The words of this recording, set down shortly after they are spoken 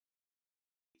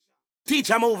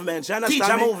Teacha movement, you understand?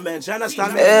 Teacha movement, you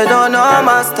understand? They don't know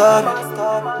my story,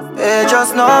 they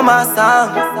just know my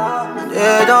sound.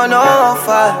 They don't know how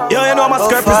far. Yo, you know I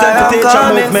must represent for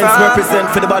Teacha movements,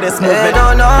 represent for the baddest movement. They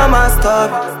don't know my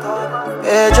story,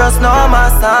 they just know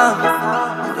my sound.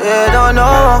 They don't know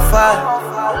how far,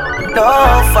 no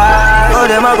far. Oh,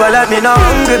 them a go like me not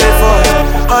hungry before.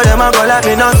 Oh, them a go like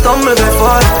me not stumble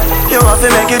before. You have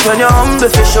to make it when you're humble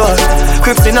for sure.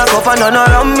 Crips in a cup and none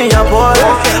around me a pour.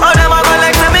 Oh, them a go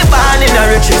like me born in the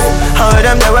riches. How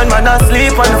them there when man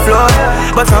asleep on the floor.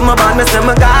 But from a band me say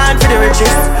me gone for the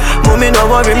riches. Mommy no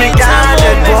worry me can't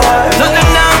let boy.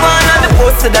 Nothing now gone on the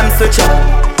post to them switch up.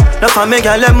 No for me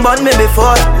girl them born me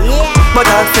before. But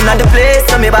I've seen at the place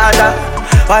so me bother.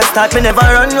 Why start me never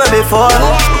run away before.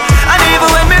 And even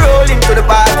when me roll into the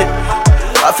party,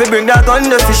 I feel bring that gun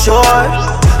to for sure.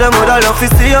 Them woulda love to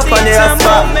see up on the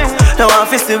asphalt. Now I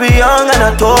feel see we young and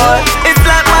a toy. It's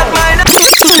like my mind.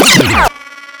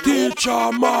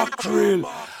 Teacha Mackerel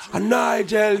and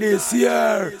Nigel this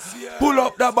year. Pull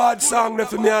up the bad song there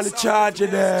for me and the charge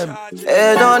of them.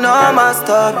 They don't know my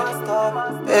story,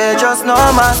 they just know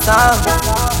my sound.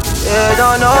 They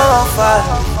don't know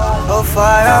how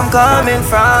far I'm coming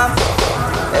from.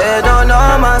 They don't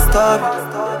know my story,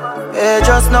 they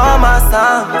just know my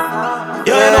sound.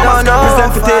 Yo, you know I must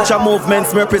represent for Teacha movements,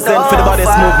 represent for the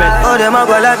baddest movement. Oh, them a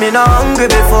go like me not hungry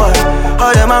before. Oh,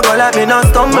 them a go like me not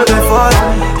stumble before.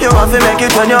 You have to make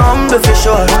it when you're humble for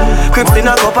sure. Crips in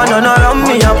a cup and none around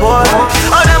me a pour.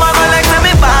 Oh, them a go like me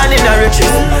born in the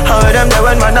riches. How them there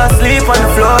when man asleep on the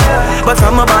floor. But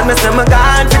from a band me say me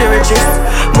gone for the riches.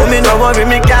 Mommy no worry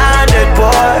me can't let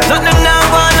boy. Nothing now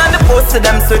gone on the post to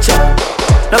them switch up.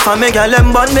 No for me girl them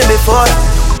born me before.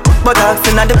 But I've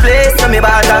seen at the place so me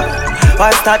bother. Why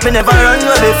start me never run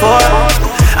away before.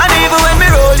 And even when me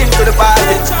roll into the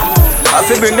party, I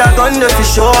feel bring that gun to for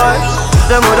sure.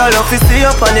 Them woulda love to see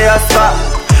up on the asphalt.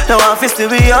 Now I feel still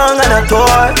we young and a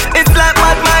toy. It's like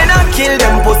mad mind and kill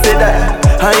them pussy there.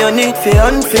 And you need for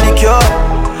hunt for the cure.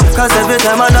 Cause every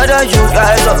time another you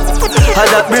guys up, I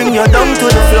that bring you down to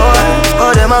the floor.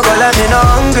 Oh, them a go like me not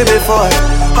hungry before.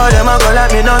 Oh, them a go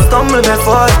like me not stumble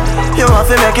before. You have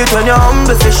to make it when you're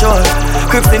humble for sure.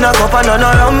 Crips in a cup and none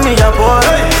around me a pour.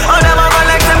 Oh, them a go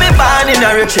like me born in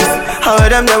the riches. How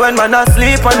them there when man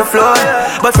asleep on the floor.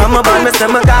 But from a band me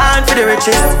say me gone for the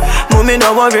riches. Mommy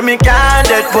no worry me can't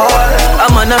let boy.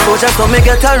 I'm on a soldier so me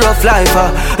get a rough life.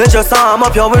 Let's just arm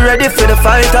up, you we ready for the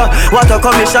fighter. Water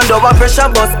commission, double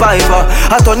pressure bus piper.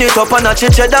 I turn it up and I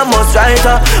change that must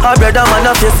writer. I brother man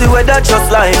I face the weather just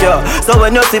like you. So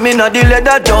when you see me not the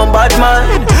leather down bad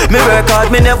mind. Me work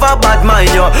hard, me never bad mind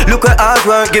yo. Look at hard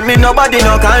work, give me nobody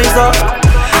no kind so.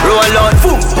 Roll out,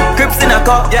 boom, Crips in a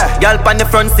car. Yeah, girl on the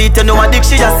front seat, you know a dick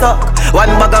she a suck.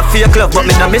 One bag of fake love, but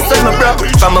me no miss on my bro.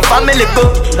 From my family go,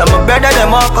 that my brother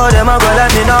them up. Oh, them a go like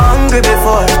me not hungry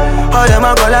before. Oh, them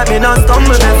a go like me not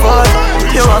stumble before.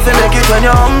 You have to make it when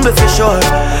you're humble for sure.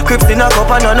 Crips in a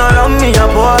cup and none around me a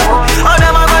boy. Oh,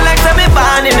 them a go like say me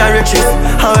born in the riches.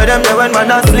 How them there when man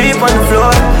asleep on the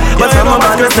floor. But from a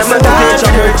man we say me born in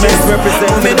the riches.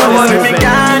 Me no worry me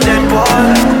can't let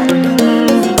boy.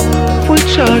 Full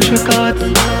charge record.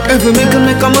 Every make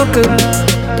a muckle.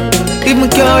 Give me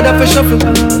card up a shuffle.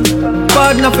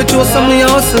 Partner for choose some me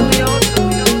hustle.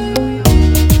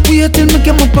 Wait till me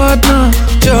get my partner.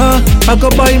 Ja, I go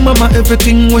buy mama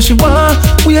everything what she want.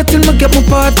 Wait till me get my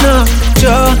partner.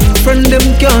 Ja, friend them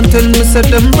can't tell me say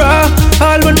them bra.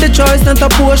 All when the choice not a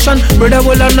portion. Brother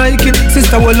will a Nike,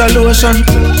 sister will a lotion.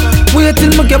 Wait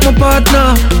till me get my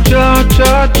partner. Ja,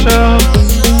 ja, ja.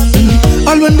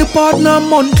 All when the partner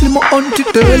monthly, my auntie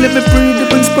daily. Me breathe the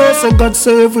brings press, so God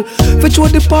save it. Fetch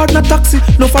what the partner taxi,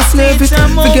 no for slave it.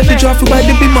 Forget the traffic by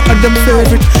the beam, I them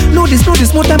favorite. Know this,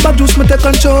 more time back juice, me take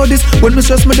control this. When me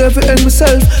stress, me devil and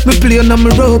myself, me play and me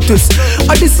rope this.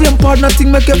 I the same partner thing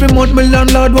make every month, my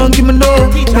landlord won't give me no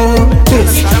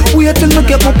this. Wait till me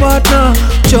get my partner,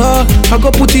 ja. I go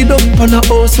put it up on a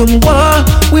awesome one.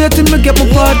 Wait till me get my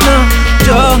partner,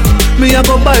 ja. Me I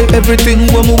go buy everything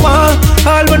when me want.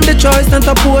 All when the choice not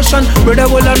a portion. Brother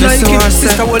will a Nike,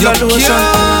 sister will a lotion.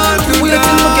 Wait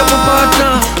till me get my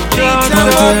partner.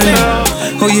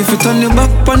 Oh, if you turn your back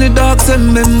on the dogs,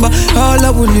 remember all I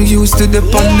wanna use to dip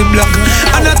on the block.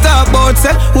 And I talk about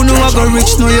say, who know I go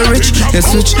rich, know you rich. You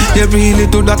switch, you really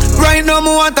do that. Right now,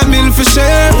 me want a meal for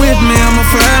share with me. I'm a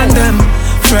friend them.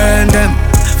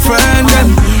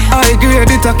 I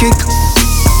grade it a kick.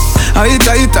 I hit.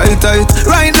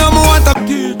 Right now, me want a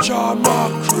Teacha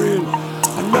Mackerel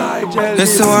and Nigel.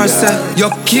 yes, so I say, you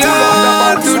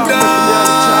can't do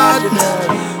that.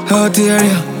 Oh dear,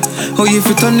 yeah. Oh, if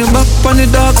you turn your back on the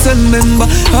dogs and remember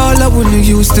all I wanna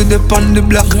use to dip on the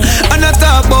block. And I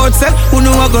talk about say, who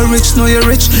know I go rich, know you're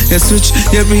rich. You switch,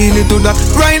 you really do that.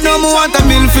 Right now, me want a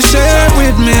meal for share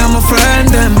with me. I'm a friend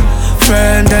them,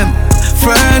 friend them,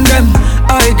 friend them.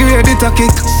 I grade it a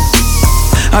kick.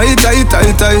 I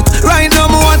tight. Right now,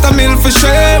 me want a meal for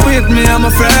share with me. I'm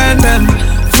a friend them,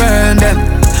 friend them,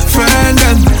 friend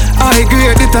them. I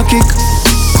grade it a kick.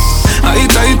 I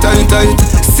tight.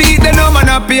 See them no man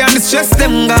happy and the stress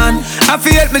them gone. I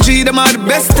feel help me G them are the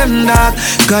best them dog.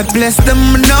 God bless them,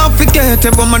 and not forget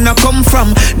where man I come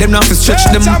from. Them not to stretch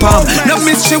them palm. No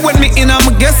mystery when me in I'm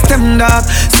a guest them dog.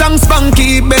 Songs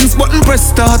funky, Benz button press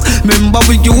start. Remember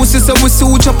we use it so we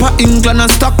suit up at England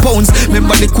and stock pounds.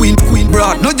 Remember the queen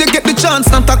broad. Now you get the chance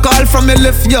not a call from your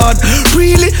left yard.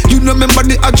 Really? You know remember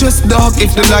the address dog.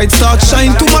 If the lights start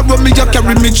shine tomorrow me you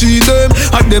carry me G them.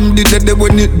 And them did they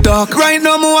when it dark. Right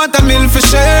now me want a meal for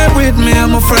share with me.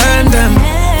 I'm a friend them,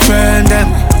 friend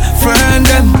them, friend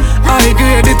them. I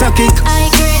grade it a kick.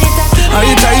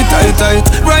 I tight.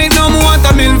 Right now me want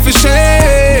a meal for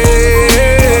share.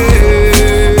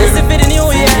 This is for the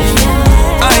new year.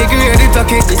 I grade it a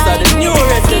kick. This is the new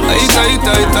year. I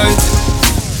tight.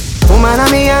 Woman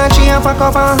a me and she a pack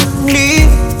up and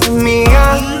leave me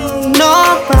a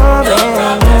no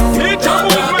problem.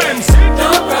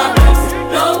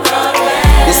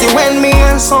 You see when me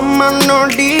and some man no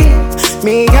deal,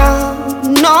 me a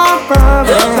no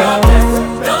problem.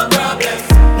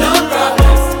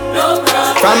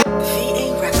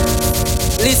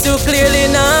 Listen clearly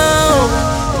now,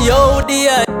 yo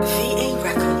dear.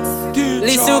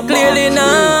 Listen clearly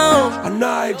now. A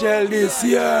Nigel this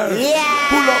year.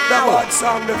 Pull up that bad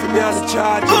song that for me on the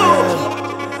charge.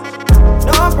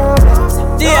 No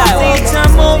problem. Teacha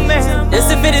movement. This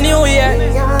is for the new year.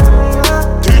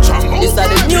 This is the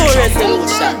new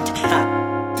resolution.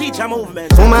 Teacha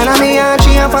movement. Woman a me and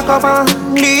she a pack up and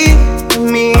leave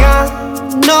me a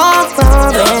no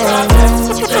problem.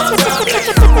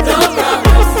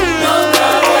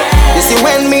 You see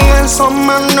when me and some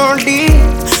man no deal,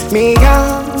 me a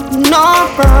no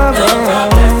problem.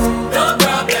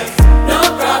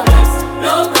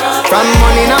 From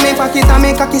money in me pocket and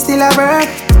me cocky still a work,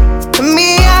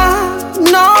 me a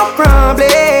no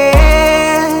problem.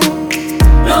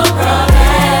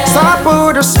 So I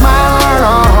put a smile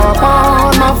up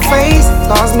on my face,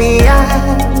 cause me a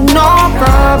no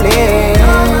problem.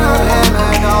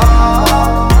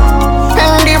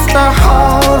 And if the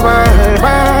whole world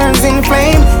burns in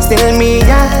flame, still me a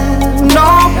no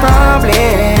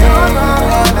problem.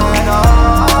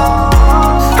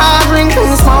 I drink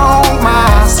and smoke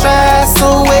my stress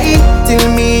away, till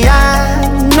me a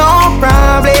no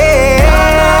problem.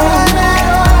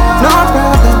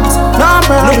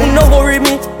 No worry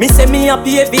me say me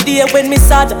happy every day when me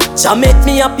sad. Jah make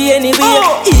me happy anyway.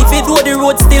 Even though the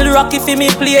road still rocky for me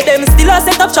play, them still a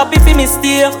set up choppy for me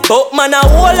stay. But man a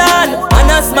hold on, man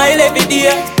a smile every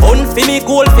day. Fun for me,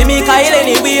 gold for me, Kyle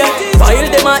anyway. While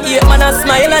them a hate, man a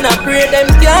smile and a pray. Them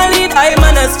can't lead, I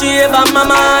man a stray. But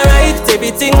mama alright,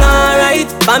 everything alright.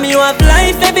 Fam you have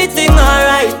life, everything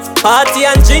alright. Party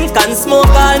and drink and smoke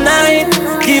all night.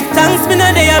 Give thanks, me no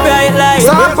day a bright light.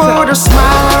 So I put a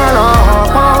smile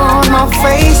up on my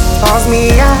face, cause me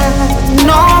a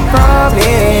no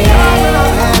problem.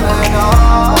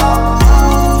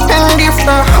 And if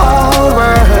the whole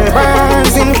world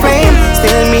burns in flame,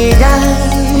 still me a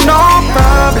no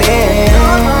problem.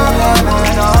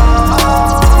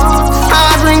 I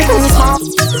drink and smoke.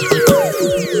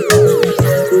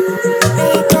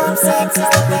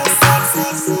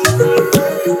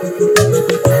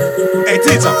 Hey,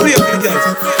 Teacha, play for the guys.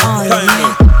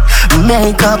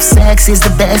 Makeup sex is the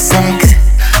best sex.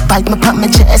 Bite me pop my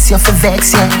chest, you for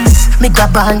vex, yes. Me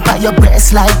grab on by your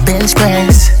breast like bench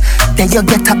press. Then you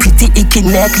get a pretty icky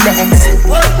necklace.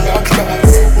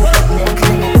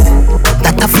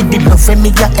 That I feel the love when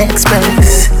me your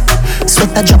express.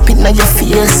 Sweat a drop in on your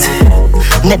face.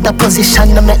 Net the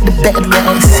position to make the bed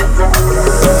rest.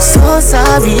 So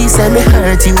sorry, say me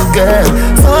hurt you, girl.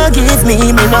 Forgive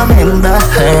me, me no remember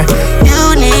her.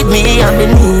 You need me, I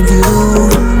need you.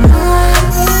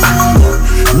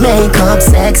 Makeup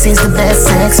sex is the best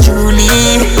sex, truly.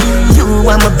 You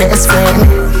are my best friend.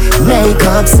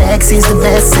 Makeup sex is the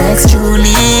best sex, truly.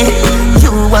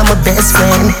 You are my best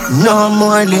friend. No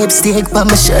more lipstick but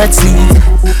my shirt sleeve.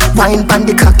 Wine pan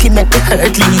the cocky make the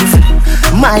hurt leave.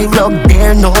 My rug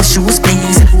there, no shoes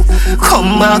please.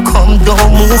 Come on, come,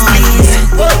 don't move please.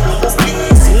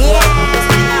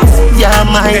 Yeah,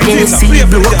 my AC,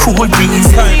 blow a cool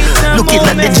breeze. Looking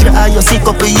at the jar, you see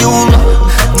couple euro.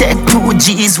 Take 2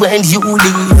 G's when you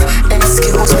leave.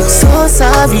 Excuse me, so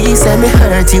sorry, say me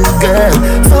hurt you, girl.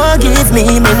 Forgive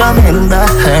me, me no remember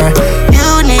her.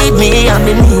 You need me, and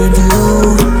me need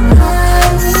you.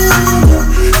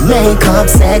 Makeup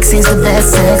sex is the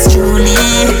best sex, Julie.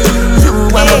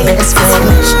 You are my best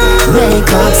friend.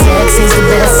 Makeup sex is the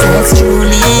best sex,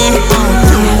 Julie.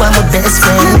 You are my best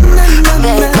friend.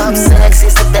 Makeup sex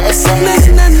is the best sex.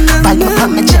 Bite me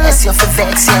on my chest, you feel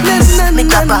vex, yes. Me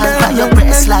grab on by your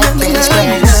breast like bench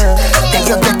press. Then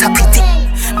you get a pity.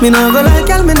 Me nah go like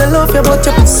girl, me nah love you, but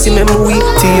your pussy make me weak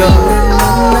to you.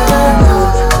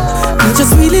 Me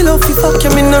just really love you, fuck you,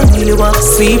 me nah really want to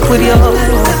sleep with you.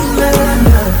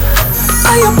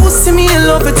 I your pussy, me in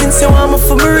love it since you want me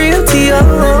for me real to you.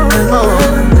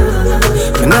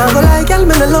 Me nah go like girl,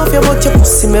 me nah love you, but your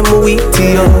pussy make me weak to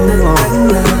you.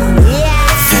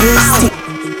 Thirsty.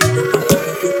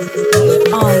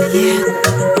 Oh yeah.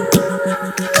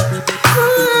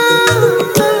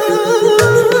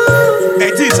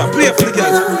 Hey, Teacha, play for the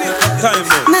girls. Time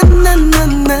now. Na na na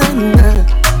na na.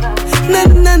 Na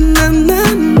na na na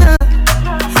na.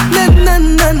 Na na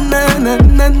na na na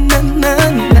na na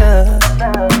na.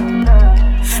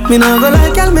 Me nah go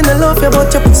like girl, me nah love you,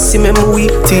 but your pussy make me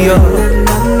weak to you.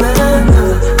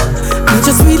 Me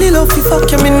just really love you, fuck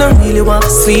you, me nah really want to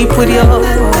sleep with you.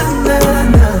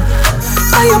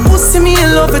 I your pussy, me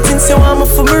in love it since you want me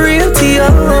for me real to you.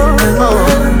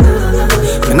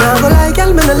 Me nah go like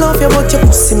girl, me nah love you, but your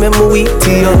pussy make me weak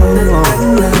to you.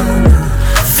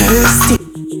 Thirsty.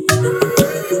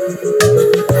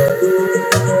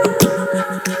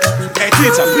 Hey,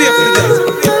 Teacha, play for the girls.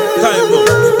 Time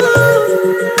now.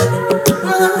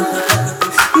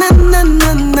 Na na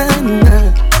na na na.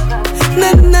 Na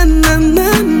na na na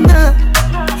na.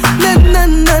 Na na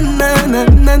na na na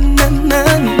na na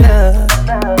na.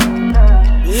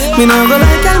 Me nah go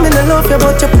like girl, me nah love you,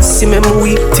 but your pussy make me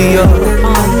weak to you.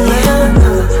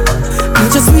 Me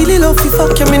just really love you,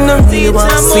 fuck you, me nah really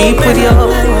want to sleep with you.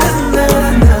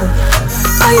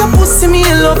 I your pussy, me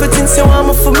in love it since you want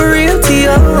me for me real to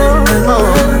you.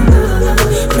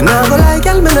 Me nah go like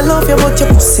girl, me nah love you, but your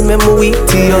pussy make me weak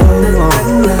to you.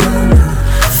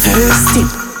 Thirsty.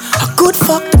 A good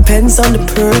fuck depends on the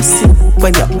person.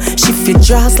 When you shift your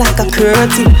jaws like a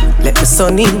curtain, let the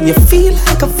sun in, you feel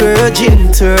like a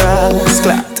virgin to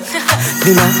rascal.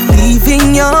 Me not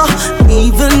leaving you,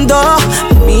 even though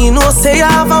me no say I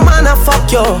have a man a fuck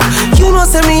you. You know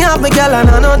say me have a girl and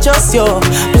I not just you.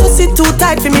 Pussy too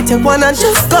tight for me take one and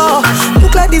just go.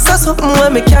 Look like this or something where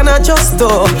me cannot just do.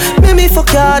 Make me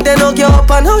fuck you, then I'll get up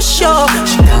and I'll show.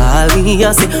 She call me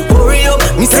and say hurry up.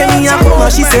 Me say me a come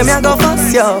and she say me a go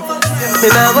fast you. Me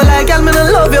nah go like girl, me nah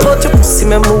love you, but your pussy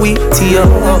make me weak to you.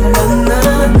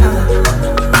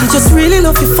 Me just really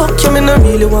love you, fuck you, me nah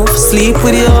really want to sleep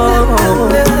with you.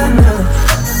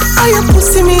 I your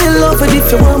pussy, me in love with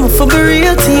if you want me for be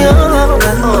real to you.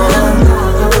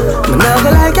 Me nah go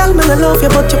like girl, me nah love you,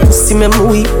 but your pussy make me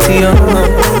weak to you.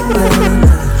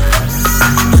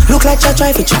 Look like you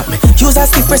try to trap me. Use a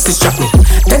stiff press to strap me.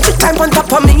 Then she climb on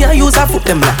top of me and use her foot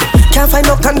them like me. Can't find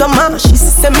no condom, mama. She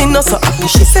say me no so happy.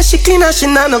 She say she clean and she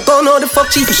nah no go know the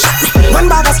fuck she fi shot me. One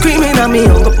bag of screaming at me,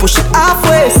 I'm gonna push it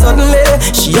halfway. Suddenly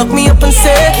she hook me up and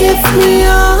say, give me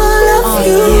all of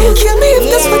you. Kill me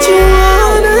if that's what you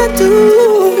wanna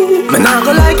do. Me nah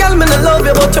go like girl, me nah love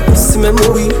you, but your pussy me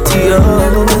weak to you.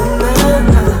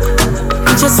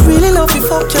 I just really love you,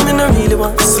 fuck you, me nah really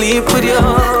want to sleep with you.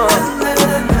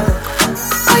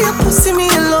 I your pussy, me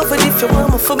in love with if you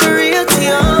want me for be real to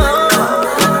you.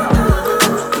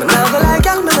 Me nah go like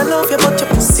girl, me nah love you, but your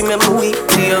pussy me weak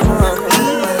to you.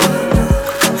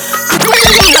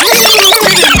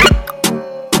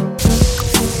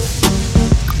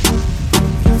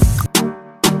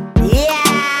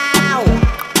 Yeah.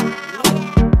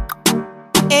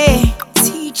 Hey,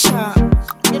 Teacha,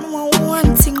 you know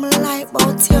one thing I like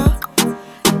about you.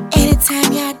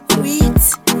 Anytime you do it,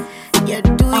 you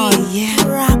do it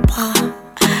proper.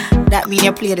 That mean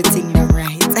you play the thing them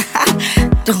right.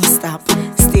 Don't stop,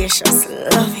 stay just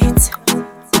love it.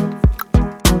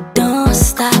 Don't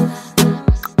stop.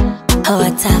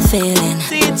 What I'm feeling.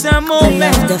 I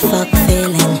love the fuck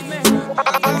feeling. I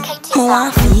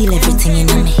want to feel everything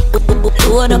in me.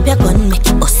 Load up your gun, make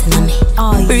it bust in me.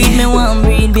 Breathe me one,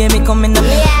 breathe, baby, come in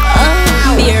me.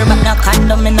 Beer, but no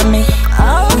condom in me.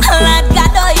 Lord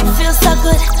God, oh, it feels so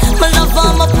good. My love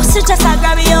on my pussy, just I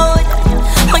grab you out.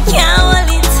 I can't hold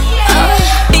it.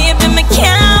 Baby, I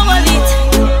can't hold it.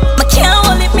 I can't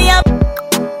hold it, me up.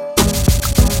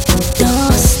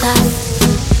 Don't stop.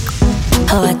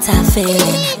 What I'm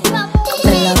feeling. I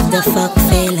love the fuck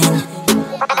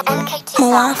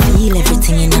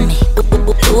everything in me.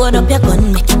 Load up your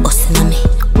gun, make it bust in me.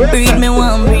 Breed me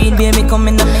one, breed baby come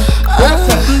in me.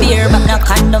 Beer but no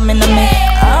condom in me.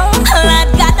 Lord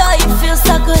God, oh you feel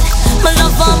so good. My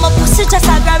love on my pussy just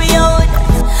a grab you out.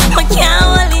 I can't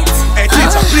hold it.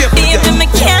 Baby, me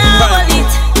can't hold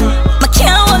it. Me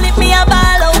can't hold it, me a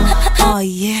ball out. Oh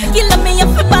yeah. You love me, you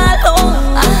feel ball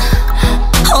out.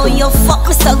 Oh you fuck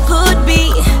me so good, B.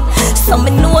 So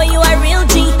me know you a real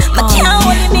G. Me can't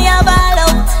hold it, me a ball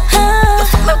out. You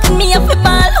fuck me, you feel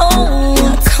ball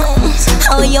out.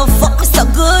 Oh you fuck me so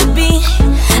good, B.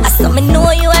 So me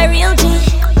know you a real G.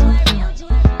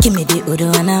 Give me the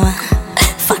udo and I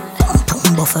fat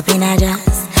pum buff up in a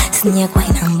jazz. Snake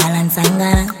wine and balance and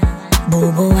gana.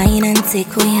 Bobo wine and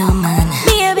take away your man.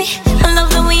 Baby, I love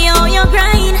the way how you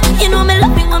grind. You know me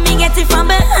love it when me get it from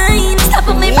behind. Stop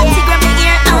on me body, grab me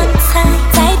ear on tight.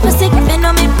 Tight pussy gripping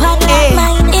on me pad like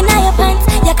mine. In your pants,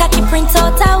 your cocky print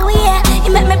out a way.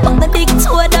 You make me put the big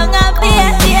toe down a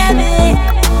bit. Baby,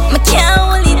 me can't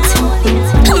hold it.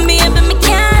 Baby, me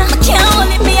can't hold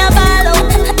it. Me a ball out.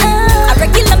 I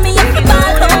regular me up a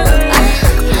ball out.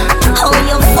 Oh,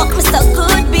 you fuck me so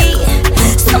good, B.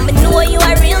 So me know you a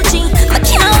real G. Me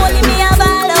can't hold it, me a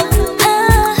ball out.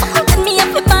 Me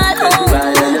up a ball out.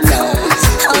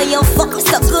 Oh, you fuck me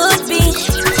so good, B.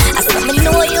 So me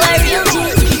know you a real G.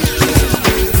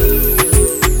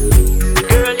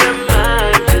 Girl, you're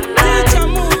mine tonight. Teacha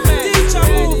movement.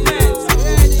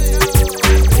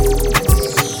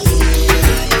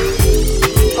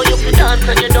 Oh, you can dance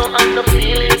and you don't have no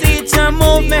feelings. Teacha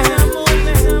movement.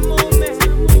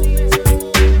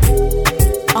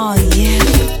 Oh yeah.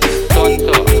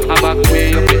 Tonto, a back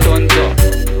way up the tonto.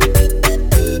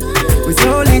 We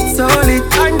solid,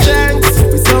 conscience.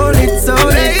 We solid,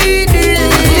 ladies.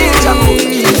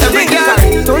 Every girl,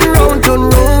 turn round.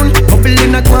 Bubble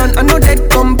in a can, I know that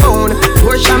compound.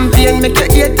 Pour champagne, make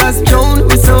your haters drown.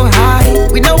 We so high,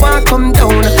 we no want come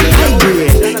down. High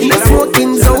grade, in the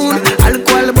smoking zone.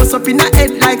 Alcohol bust up in a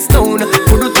head like stone.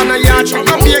 Put it on a yard, chuck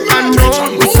a bake and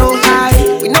roll. We so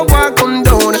high, we no want come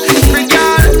down. Every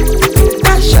girl,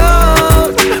 dash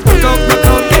out. Rock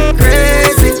out, get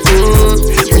crazy.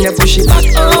 When you push it back,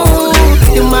 oh,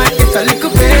 you might get a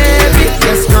little baby.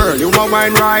 Yes, girl, you want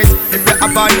wine right. If you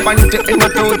have a panty in a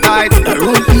too tight, the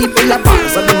room people are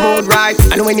bars on the mood right.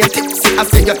 And when you tipsy, I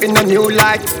see you in a new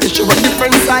light. You show a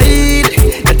different side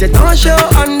that you don't show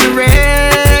on the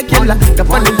regular. The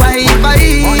on the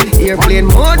Wi-Fi, you're playing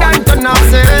more than turn off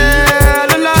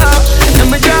cellular. And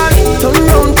my girl, turn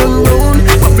round,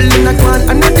 bubble in a can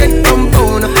and a dead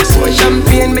compound. So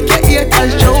champagne make your ear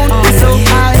touch down. So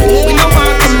high, we no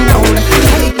want come down.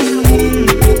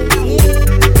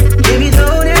 Baby,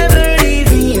 don't ever leave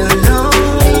me alone.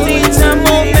 Teacha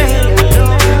movement.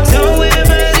 Don't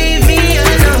ever leave me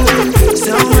alone.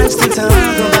 So much to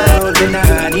talk about and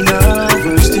not enough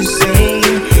words to say.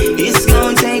 It's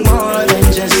gonna take more than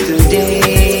just a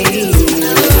day.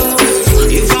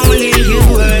 If only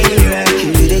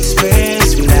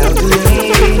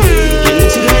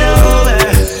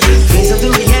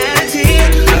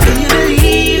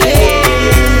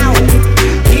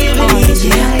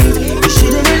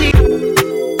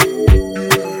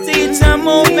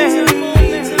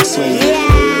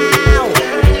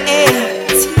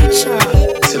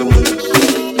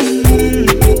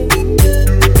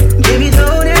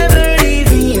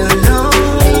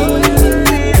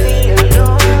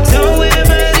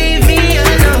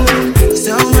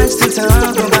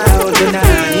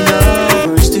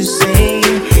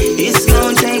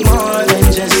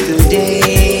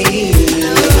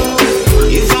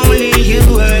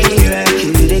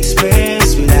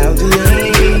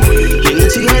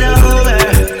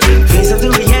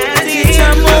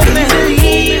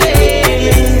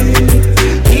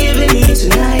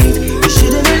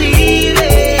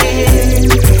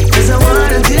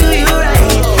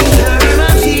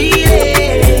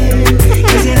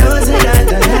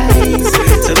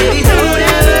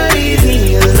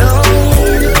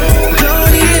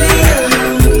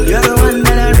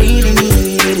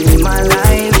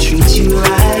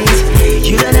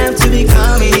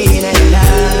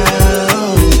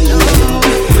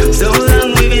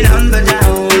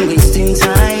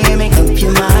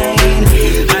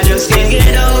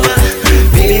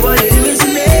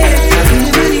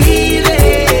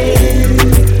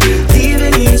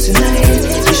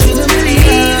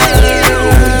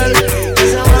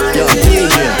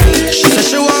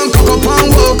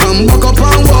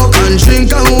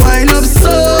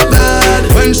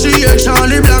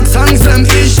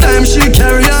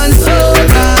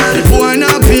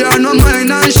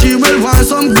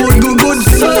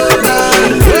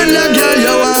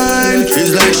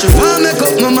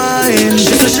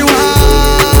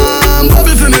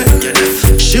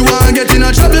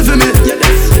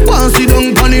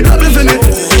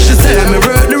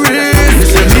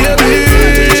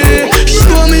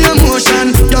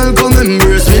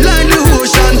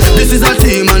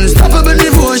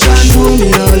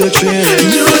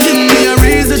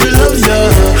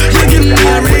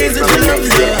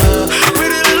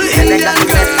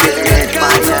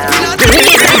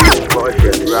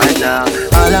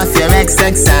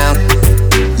sex sound.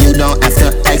 You don't have to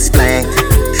explain.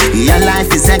 Your life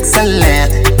is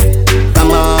excellent. Come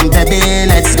on, baby,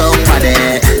 let's go party.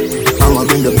 I'ma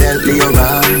bring the Bentley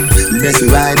around. Best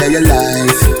ride of your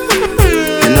life.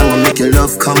 And I'ma make your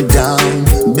love come down.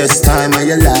 Best time of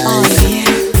your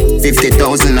life.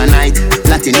 50,000 a night.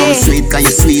 Platinum sweet, cause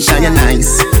you're sweet and you're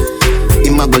nice.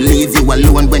 I'ma go leave you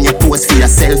alone when you pose for your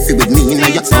selfie with me. Now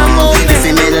you're if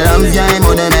you made love, yeah, I'm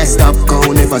on the messed up cow.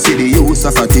 Never see the use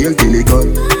of a tail till it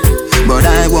gone. But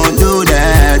I won't do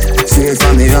that. Straight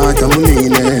from the heart, I'm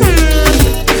mean it.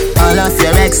 All of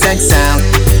your sex sound.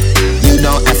 You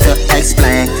don't have to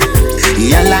explain.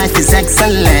 Your life is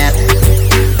excellent.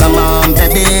 Come on,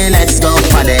 baby, let's go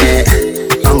party.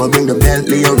 I'ma bring the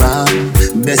Bentley around.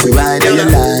 Best ride of your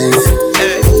life.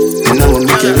 And I'ma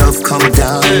make your love come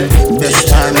down. Best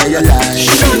time of your life.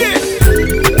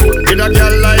 With a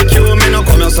girl like you, me no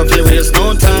come here so fi waste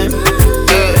no time.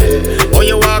 When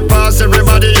you walk past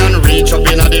everybody and reach up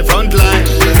in the front line.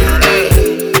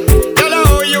 Girl,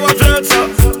 how you a flirt so?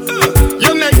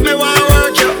 You make me wanna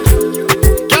work you.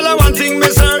 Girl, I one thing me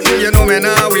certain, you know me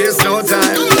nah waste no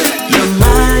time. You're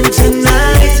mine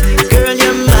tonight, girl,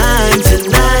 you're mine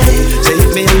tonight. So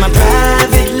hit me on my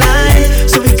private line,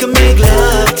 so we can make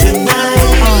love tonight.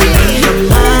 You're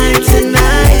mine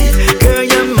tonight, girl,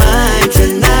 you're mine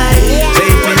tonight. So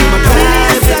hit me on my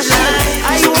private line.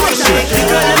 I want to make the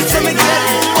girl and tell me get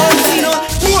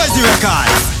Where's the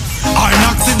records? Or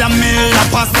knocks in the middle of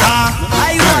pasta.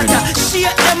 I want to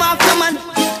shake them off, come on.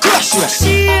 Crush it.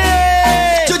 Shake.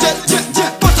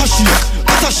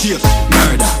 Patashake,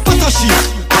 murder.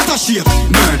 Patashake,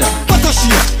 murder.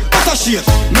 Patashake,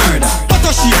 murder.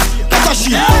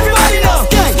 Patashake. Everybody know.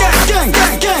 Gang.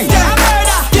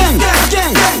 Murder. Gang.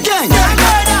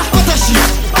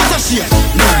 Patashake,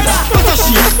 murder.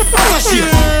 Patashake.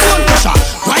 One pressure.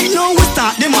 Right now we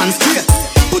start the man straight.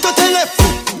 Put out the left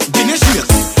foot, then you shake.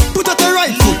 Put out the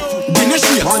right foot, then you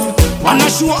shake. And I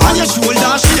show on your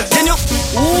shoulder shake. Then you.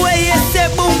 Where you say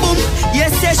boom boom, you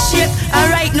say shake. And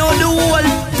right now the whole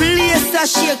place a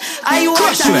shake. I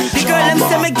want to the girl them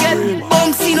say me get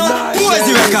bouncy no. Where's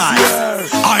the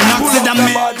records? Or not to the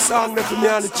man. Bad song that me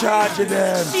on the charge of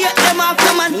them. Shake them off,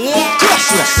 come on.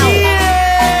 Crush it.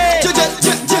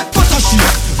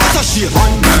 Patashake,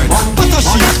 murder.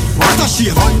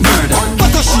 Patashake, murder.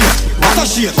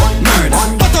 Patashake, murder.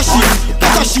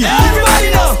 Patashake. Everybody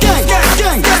know. Gang.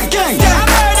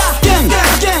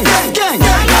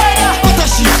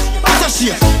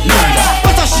 Patashake, murder.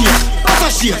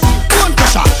 Patashake. One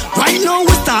pressure. Right now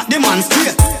we start the man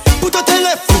straight. Put out the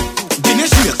left foot, then you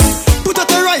shake. Put out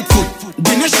the right foot,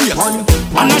 then you shake.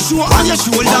 And I show on your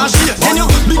shoulder shake. Then you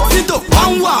mix it up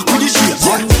and walk with the shake.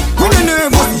 When you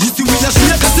nervous, you see with the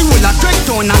shake. Cause the whole of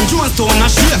Trenton and Jonestown a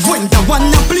shake. When the one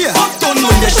you play, uptown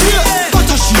on the shake.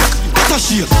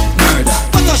 Patashake, murder.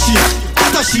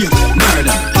 Patashake,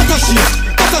 murder.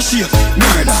 Patashake,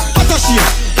 murder. Patashake.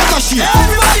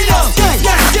 Everybody know.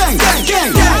 Gang.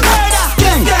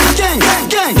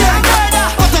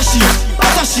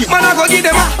 Patashake. Man I go give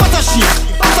them a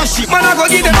Patashake. Man I go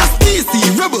give them a Stacy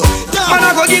rebel. Man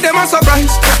I go give them a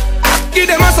surprise. Give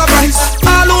them a surprise.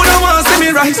 All who don't want to see me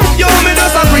rise. Yo, me no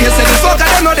surprise. Say the fucker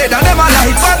them no dead and them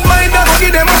alive. But mind I go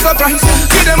give them a surprise.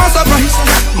 Give them a surprise.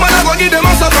 Man I go give them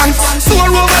a surprise.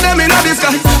 Soar over them in the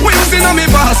sky. Wings in on me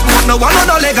passport. No one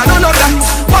no leg and no guy.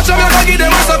 Watch them I go give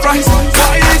them a surprise.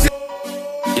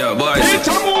 Yo, boys.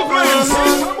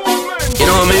 You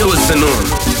know what me used to know?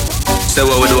 Say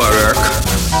what we do at work.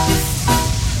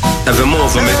 Every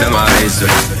move we make them eyes.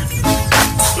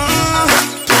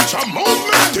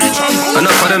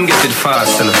 Enough of them get it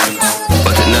fast,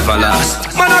 but it never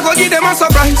lasts. Man, I go give them a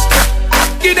surprise.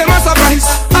 Give them a surprise.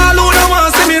 All who don't want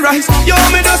to see me rise. Yo,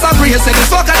 me no surprise. Say the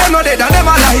fucker them no dead and them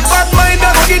alive. But mind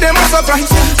I go give them a surprise.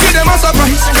 Give them a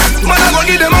surprise. Man, I go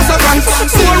give them a surprise.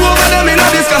 Soar over them in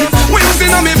the sky. Wings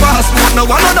in on me passport. No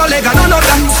one no leg and no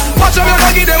guy. Watch them, I go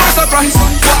give them a surprise.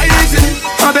 Why is it?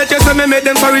 I bet you say me make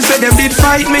them sorry. Say them did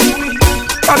fight me.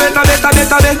 I bet.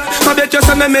 I bet you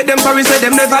say me make them sorry. Say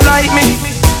them never like me.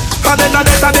 I bet.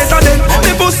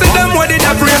 The pussy them where did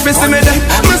I pray for see me dead.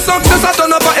 My success I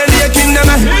turn up a LA king them.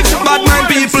 Bad mind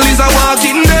people is a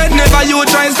walking dead. Never you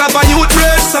try and stop a you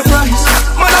trade. Surprise.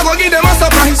 Man I go give them a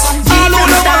surprise. All who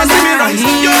don't want to see me rise.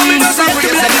 You me no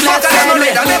surprise. Say the fuck I never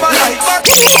made I never lie.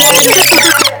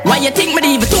 Why you think me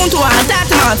leave a tune to her and talk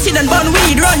to her? Sit and bun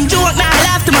weed, run joke, now I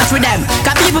laugh too much with them.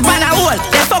 Cause people pan a hole,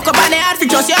 they fuck up and they hard for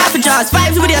trust. You have to trust,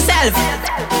 vibes with yourself.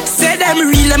 Say them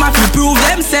real, them have to prove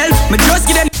themselves. Me just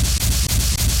give them.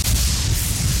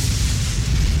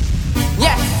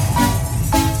 Yeah.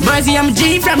 Boys, I'm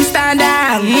G from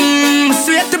Standard.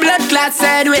 Sweet to blood clot. that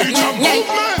said way.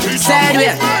 Said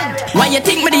way. Why you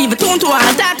think me leave a tune to one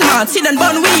that man? Sit and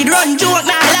bun weed, run joke,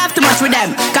 now laugh too much with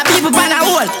them. Cause people pan a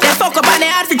hole, they fuck up on the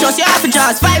hard for trust. You have to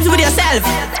trust vibes with yourself.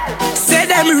 Say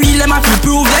them real, them have to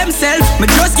prove themselves. Me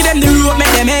just give them the rope,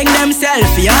 make them hang themselves.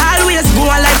 You always go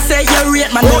on like say you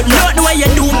rate man, but not the way you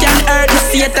do can hurt the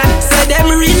Satan. Say them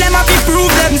real, them have to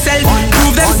prove themselves.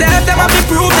 Prove themselves, them have to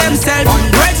prove themselves.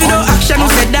 Words without action, who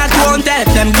said that won't help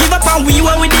them. Give up and we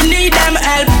when we didn't need them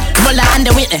help. Roll on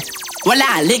the with it. Well,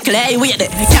 I lick lay with it.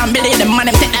 Can't believe the man,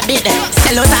 them take that bit.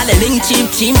 Sell out all the link,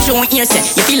 cheap, showing ear set.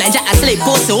 You feel like Jack asleep,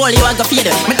 post so all you are gonna feed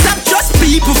it. Me top trust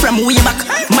people from way back.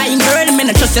 My girl, me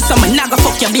not trust you, so me not gonna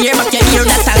fuck your beer back. Your ear,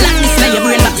 that's a lot, this now your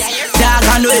brain box. Dog,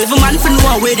 I know every man for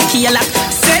know where the key lock.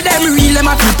 Say them real, them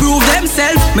have to prove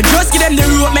themselves. Me just give them the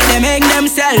rope, make them hang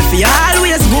themselves. You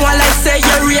always go on like say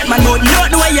you rate man, but not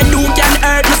the way you do can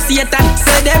hurt the Satan.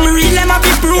 Say them real, them have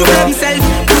to prove themselves.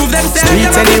 Prove themselves,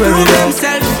 them have to prove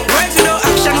themselves.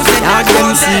 Y'all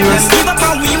them serious.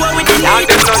 Y'all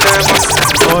them no nervous.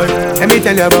 Boy, let me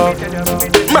tell you about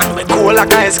man, we cool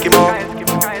like a Eskimo.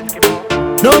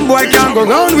 No boy can go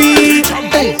round we.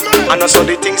 And also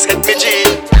the things get me G.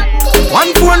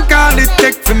 One phone call it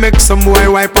take to make some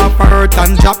boy wipe up her hurt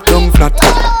and drop down flat.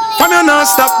 From you not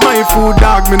stop my food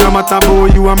dog, me no matter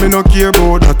about you and me no care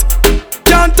about that.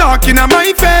 Can't talk in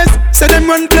my face. Say them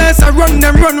run place, I run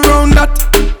them run round that.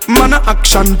 Man a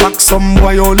action pack, some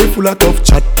boy only full of tough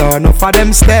chatter. Enough of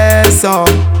them stairs up,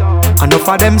 enough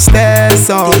of them stairs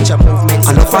up,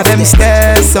 enough of them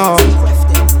stairs up.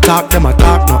 Talk them a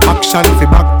talk, no action fi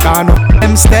back. Enough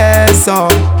them stairs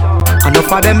up,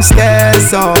 enough of them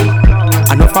stairs up,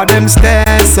 enough of them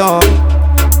stairs up.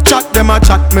 Chat them a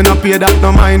chat, me no pay that,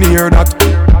 no mind hear that.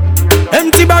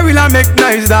 Empty barrel a make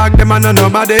nice dog, them a no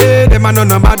nobody, them a no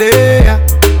nobody.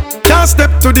 Can't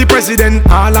step to the president,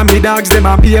 all of me dogs, them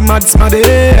a be a mad smaddy.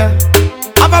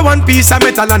 Have a one piece of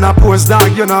metal and a post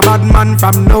dog, you no bad man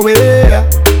from nowhere.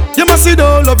 You must see the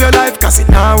whole of your life, cause it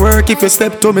not work if you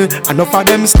step to me. Enough of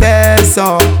them stairs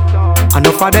up,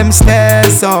 enough of them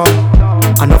stairs up,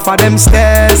 enough of them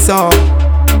stairs up.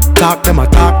 Talk them a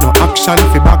talk, no action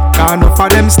if you back. Enough of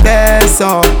them stairs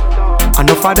up,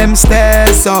 enough of them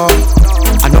stairs up,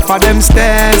 enough of them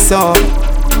stairs up.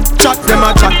 Chat them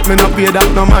a chat, me no pay that,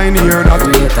 no mind hear that.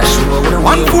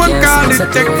 One phone call it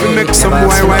take to make some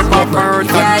boy wipe up her hurt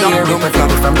and jump down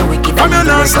flat. From you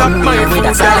not stop my food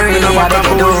dog, me no matter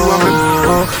how you want me.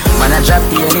 Man a drop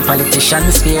the only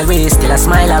politicians fail we. Still a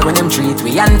smile when them treat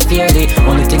we unfairly.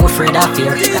 Only thing we afraid of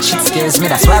fear, that shit scares me.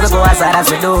 That's why we go as hard as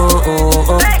we do.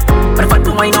 But what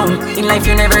do I know? In life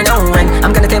you never know. And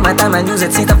I'm gonna take my time and use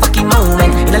it, see the fucking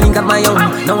moment. In a link of my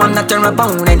own, no I'm not your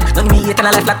opponent. Don't me eat in a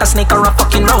life like a snake or a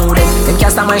fucking rodent. Them can't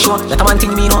stop my show, that's one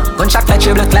thing me know. Gunshot like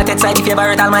your blood clotted side if you ever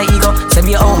hurt all my ego. Send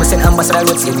me home, send ambassador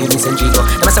roads, give me Vincent Gigo.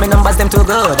 Them a send me numbers, them too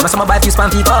good. Them a send my buy few spam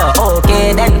people.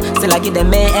 Okay then, still I give them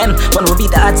mayhem. One will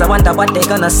beat the odds, I wonder what they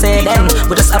gonna say then.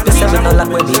 We just up to 7 o'clock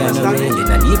where they are no railing.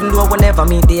 And even though whenever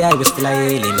me the I was still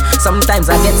hailing. Sometimes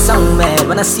I get so mad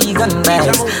when I see gun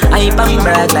bags. I bang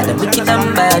brag like them wicked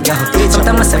and bad, yo.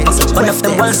 Sometimes I say one of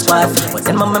them one spot. But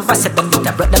then my member said them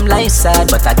I brought them life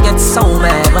sad. But I get so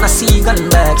mad when I see gun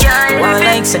bags. One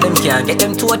like said them can't get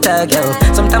them to a tag, yo.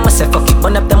 Sometimes I say fuck it,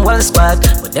 one of them one spot.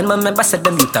 But then my member said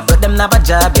them I brought them have a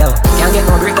job, yo. Can't get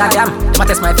no break, goddamn. What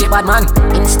is my fake bad man?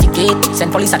 Instigate,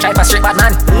 send police a try for straight bad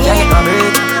man. Can't get no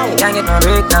break, can't get no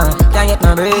break now, can't get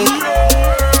no break.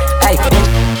 Hey,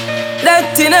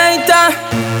 let tonight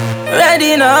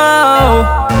ready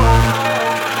now.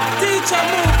 Teacha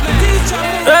movement, Teacha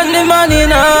movement. Run the money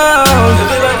now.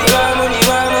 Everybody want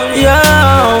money, yo.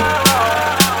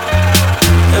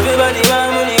 Everybody want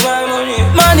money,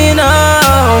 money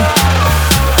now.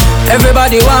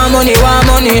 Everybody want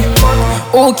money.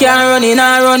 Who can run it,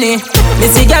 not run it. Me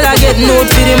see gala get note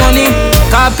for the money.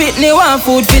 Cause pitney want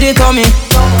food for the tummy.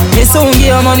 Me soon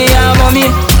give her money, her mommy.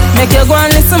 Make you go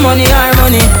and listen money, her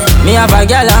money. Me have a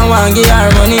gal and want give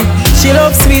her money. She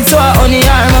love sweet so I honey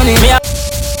her money. Me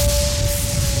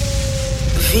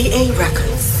VA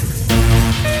Records.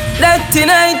 Let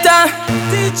tonight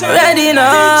ready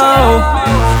now.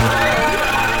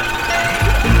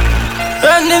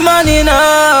 Run the money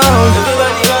now.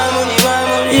 Everybody want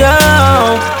money, yo.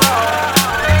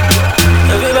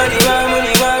 Everybody want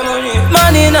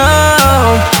money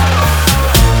now.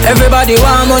 Everybody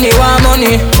want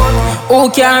money. Who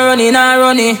can run it, not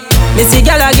run it. Me see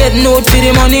gala get note for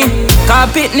the money. Cause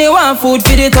pitney want food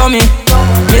for the tummy.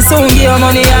 Me soon give her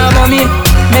money, her mommy.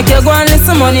 Make you go and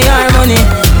listen money, her money.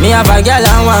 Me have a gal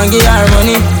and want give her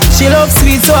money. She love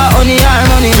sweet so I honey her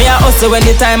money. Me a hustle when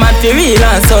the time at for real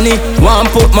and sunny. Want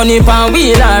put money pan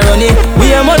wheel and run it. We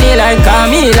have money like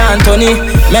me Neil and Tony.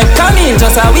 Make Camille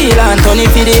just a wheel and Tony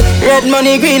for the red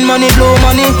money, green money, blue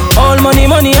money. All money,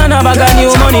 money and a bag of new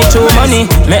money, true money.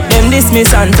 Make them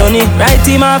dismiss Anthony. Right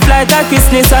him off like a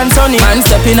Christmas and Sunny. Man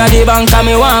step in a the bank and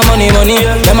me want money, money.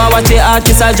 Them a watch the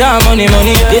artist a jam money,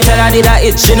 money. They tell her did a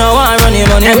hit, she no want running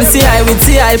money. MCI with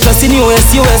CI plus in US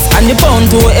and the pound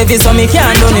too heavy so me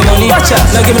can't do the money. Watch out,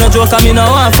 no give me no joke and me no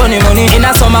want funny money. In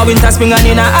a summer, winter, spring and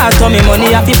in a autumn me money.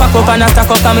 I fi pack up and a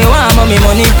stack up and me want mommy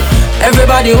money.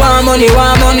 Everybody want money,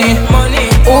 want money.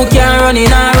 Who can run it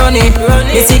and run it?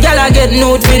 Me see gyal a get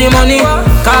nude for the money.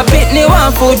 Cause pitney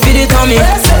want food for the tummy.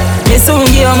 Me soon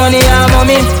give her money and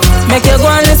mommy. Make you go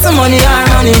and listen money and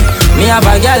money. Me have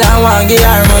a gyal and want give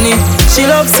her money. She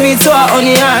love sweet so I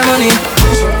honey her money.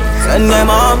 Send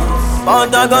them on.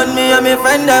 Mount a gun me and me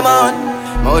friend them on.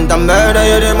 Mount a murder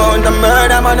you the mount a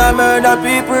murder. Man a murder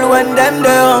people when them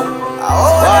there.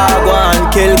 Go on,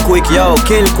 kill quick, yo,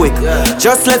 kill quick.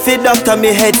 Just left it doctor,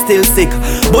 me head still sick.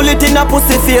 Bullet in a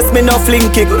pussy face, me no fling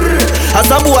kick.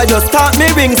 As a boy just start me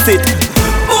ring sit.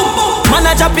 Man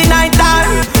a chop in night time.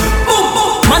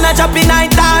 Man a chop in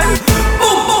night time.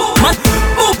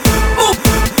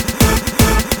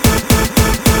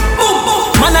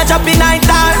 Man a chop in night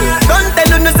time. Don't tell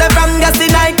you no say from gas in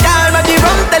night time. But the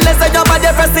rum tell us your body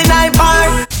press in night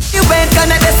bar. You ain't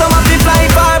connected, so I be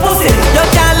fly far. Pussy, you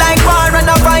can't like war and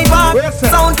a fight war.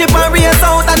 Sound keep a real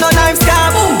sound and no knife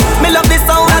scam. Me love this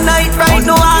sound and night right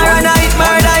no war and night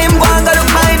murder. Him go and go look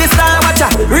by the star. Watch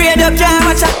out, rain up car,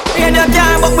 watch out, rain up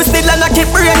car. But we still and I keep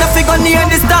rain up figure near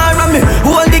the star. And me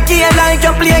hold the key like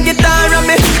you play guitar. And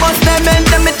me bust them and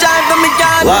them me drive from me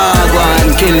car. Go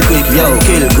on, kill quick, yo,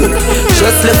 kill quick.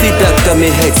 Just left it doctor,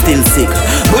 me head still sick.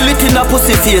 Bullet in a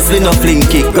pussy face, we no fling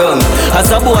kick gun.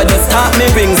 As a boy just start me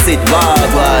ring sit.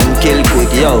 One, kill quick,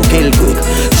 yo, kill quick.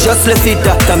 Just left it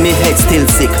doctor, me head still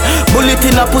sick. Bullet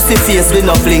in a pussy face, we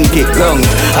no fling kick gun.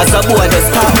 As a boy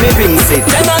just start me ring sit.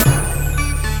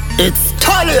 It's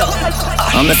Talia.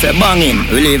 I'ma say banging,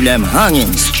 we leave them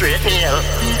hanging. Straight nail.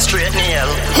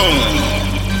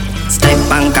 Step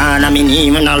and corner, me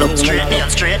even a look. Straight nail.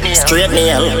 Step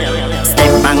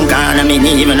and corner, me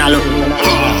even a look.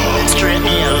 Straight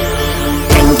nail.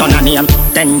 10 ton a nail,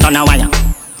 10 ton a wire.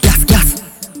 Gas,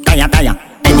 tire.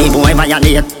 Any boy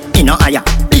violate, he no hire.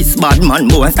 This bad man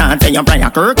boy start say your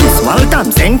prayer. Curtis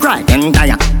Walton send cry and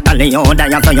tire. Tell you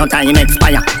die so your time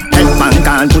expire. Step and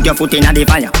corner, put your foot in the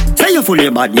fire. Say you fully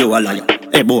bad, you a liar.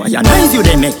 Hey boy, you nice you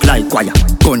they make like choir.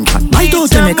 Gunshot, my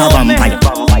daughter make a vampire.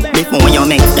 Before you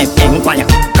make step inquire.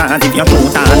 Cause if you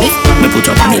put on it, me put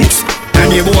you on the list.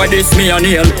 Any boy this me a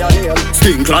nail.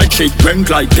 Stink like shit, drink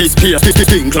like piss peel.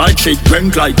 Stink like shit,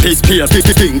 drink like piss peel.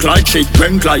 Stink like shit,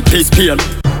 drink like piss peel.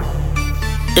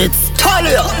 It's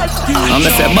Talia. I'ma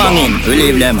say banging, we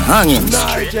leave them hanging.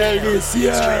 Nigel this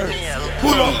year.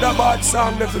 Pull up the bad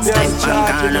song that for me and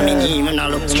charge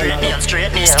it.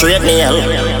 Straight nail.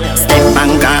 Step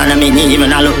and corner, me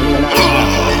even a look.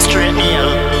 Straight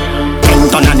nail. 10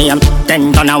 ton a nail,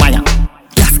 10 ton a wire.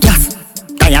 Gas,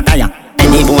 tire.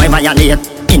 Any boy violate,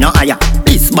 he no hire.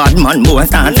 This bad man boy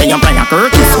start say your prayer.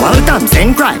 Curtis Walton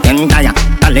send cry and tire.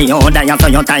 Tell you die so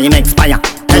your time expire.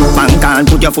 Step and corner,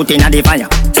 put your foot in the fire.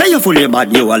 Say you fully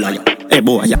bad, you a liar. Hey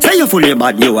boy, say you fully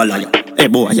bad, you a liar. Hey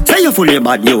boy, say you fully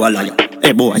bad, you a liar.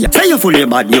 Hey boy, say you fully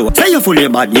bad, you. Say you fully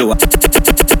bad, you.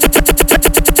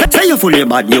 Say you fully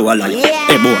bad, you a liar.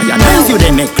 Hey boy, you nice you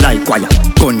they make like choir.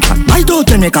 Gunshot, my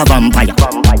daughter make a vampire.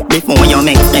 Before you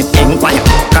make step inquire.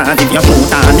 Cause if you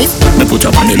put on it, me put you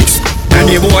on the list.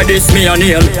 Any boy this me a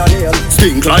nail.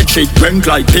 Stink like shit, drink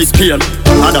like piss peel.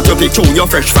 And that you picture you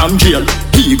fresh from jail.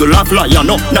 Eagle a fly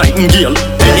and up nightingale.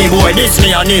 Any boy this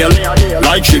me a nail.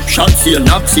 Like ship shot sail,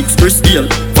 knock 6 Bristol.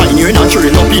 Find you in a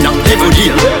trail up in a heavy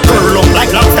deal. Curl up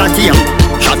like lobster tail.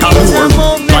 Shot a boar,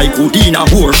 like Houdina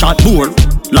whore shot boar.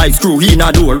 Like screw in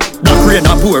a door, black rain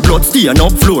a pour, blood stain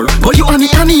up floor. But you are me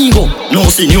amigo, no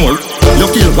senior. You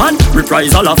kill one,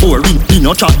 reprise all a 4. We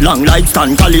no chat long like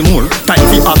Stan Collymore. Time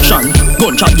for action,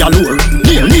 gunshot galore.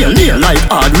 Nail like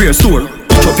hardware store.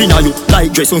 Pitch up in a you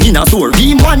like dress in a store.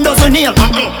 Beam 1 dozen nail,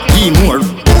 beam more. 1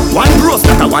 gross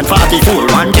that a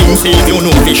 144. One thing say you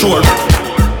know for sure.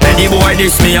 Any boy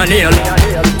this me a nail.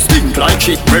 Stink like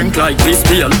shit, drink like piss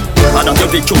peel. And that you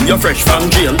picture you fresh from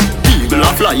jail. Eagle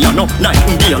a fly and up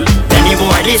nightingale. Any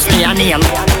boy this me a nail.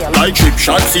 Like chip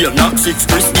shot seal, knock 6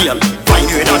 Bristol. Find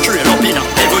you in a trail up in a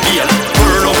heavy deal.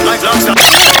 Burn up like lobster.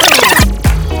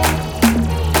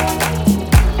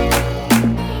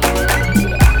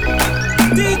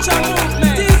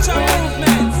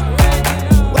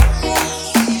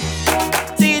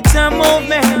 Teacha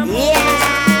movement.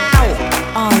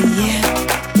 Yeah. Oh yeah.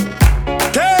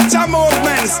 Teacha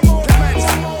movements.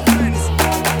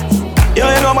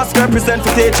 Mask represent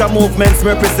for Teacha movements,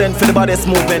 represent for the baddest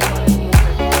movement.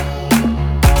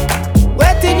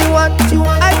 Waiting you want,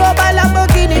 I go buy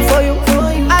Lamborghini for you.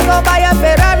 I go buy a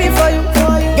Ferrari for you.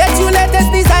 Get you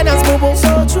latest designers, boo.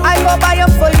 I go buy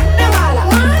them for you.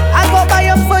 I go buy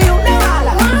them for you.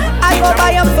 I go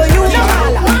buy them for you.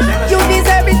 You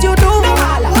deserve it, you do.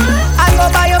 I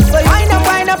go buy them for you.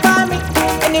 Wind up on me.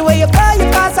 Anyway you go, you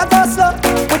pass, I go slow.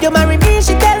 Would you marry me?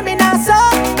 She tell me now so.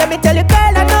 Let me tell you,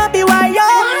 girl, I know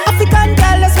BWYER. African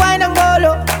girl, let's wine and go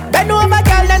low. Bend over,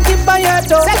 girl, and tip on your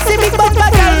toe. Sexy big bumper,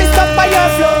 girl, me stuck by your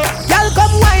flow. Girl,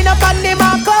 come wine up on the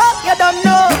marco. You don't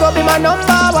know. You go be my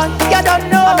number one. You don't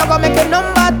know. I'm not gonna make you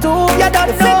number two. You don't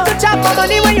know. Flip to chop my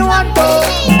money when you want to.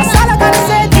 That's all I gotta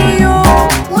say to you.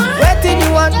 Waiting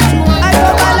you want. I go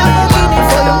buy Lamborghini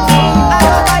for you. I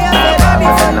go buy a Ferrari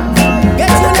for you. Get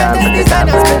you latest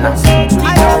designers.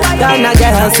 I go buy a Ghana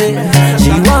girl say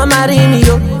she want marry me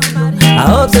yo. I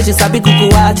hope so she sabi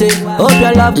kukuwache. Hope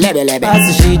your love lebe lebe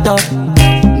as she talk.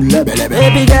 Lebe lebe.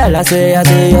 Baby girl I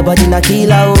say your body na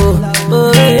killer oh.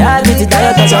 Oh yeah, I beat it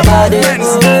tired touch your body.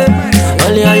 Oh,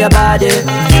 only on your body.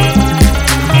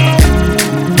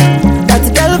 That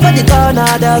girl for the corner,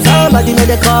 there's somebody know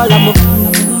they call her mo.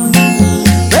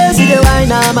 Where see the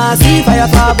wine I'm see fire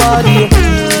for body.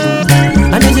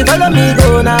 And if you follow me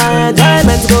go now,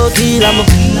 enjoyment go kill her mo.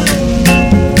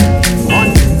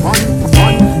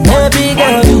 Baby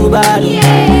girl, you bad.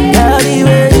 Girl, the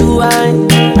way you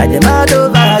whine, I demand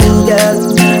over you, girl.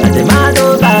 I demand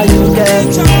over you, girl.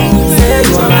 Say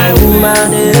you are my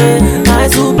woman, my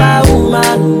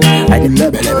superwoman. I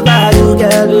demand over you,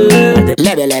 girl.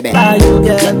 Lebe lebe, over you,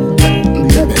 girl.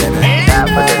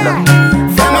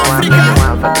 From Africa,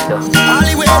 all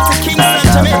the way to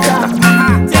Kingston, Jamaica.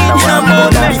 You know more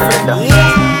than different.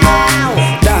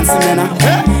 Dancing, man.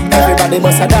 Everybody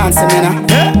bust a dancing, man.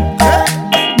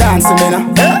 Dancing, man.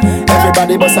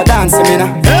 Everybody bust a dancing,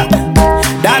 man.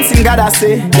 Dancing, God I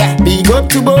say, big up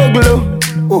to Boglo.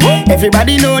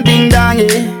 Everybody know ding dong,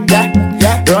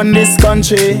 yeah. Run this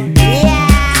country.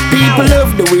 People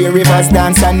love the way rivers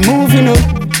dance and move, you know.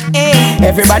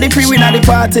 Everybody pre-win at the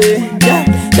party.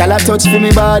 Y'all a touch for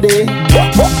me body.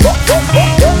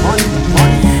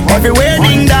 Everywhere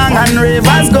ding dong and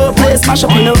ravers go play smash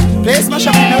up, you know. Play smash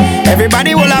up, you know.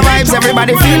 Everybody will have vibes,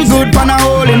 everybody feel good, pan a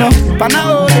hole, you know. Pan a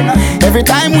hole, you know. Every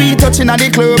time we touching at the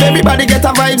club, everybody get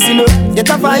a vibes, you know. Get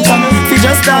a vibes, you know. Fi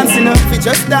just dance, you know. Fi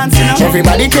just dance, you know.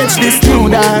 Everybody catch this new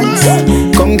dance.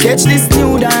 Come catch this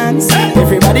new dance.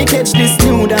 Everybody catch this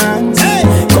new dance.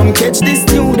 Come catch this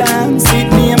new dance. With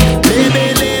me,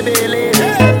 lebe, lebe, lebe.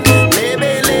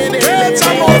 Lebe, lebe, lebe.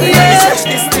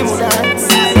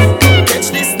 Catch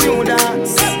this new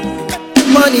dance.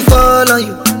 Money fall on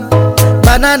you,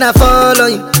 banana fall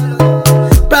on you,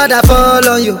 Prada fall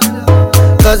on you,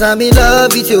 cause I'm in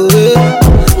love with you.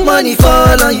 Money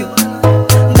fall on you,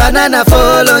 banana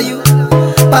fall on you,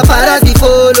 paparazzi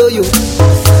follow you,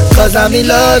 cause I'm in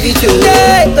love with you.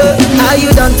 Are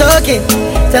you done talking?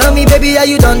 Tell me baby, are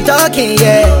you done talking?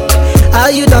 Yeah. Are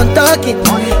you done talking?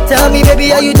 Tell me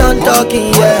baby, are you done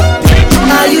talking? Yeah.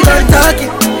 Are you done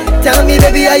talking? Tell me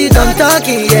baby, are you done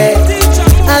talking? Yeah.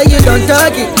 Are you done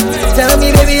talking? Tell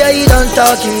me baby, are you done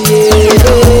talking?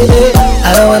 Yeah.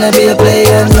 I don't wanna be a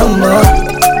player no more.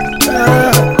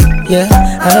 Yeah,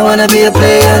 I don't wanna be a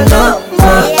player no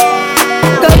more.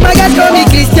 Cause my guys call me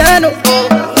Cristiano,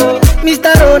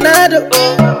 Mr. Ronaldo,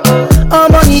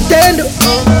 I'm on Nintendo.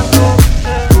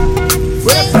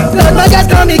 Cause my guys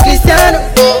call me Cristiano,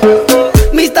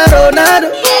 Mr. Ronaldo,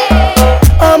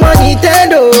 I'm on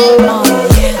Nintendo.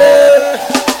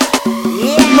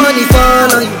 Money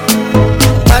fall on you,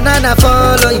 banana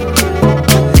fall on you,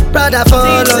 Prada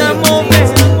fall on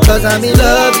you, cause I'm in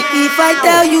love. If I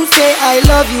tell you say I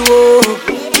love you, oh,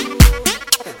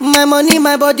 my money,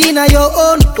 my body, now your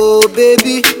own, oh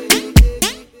baby.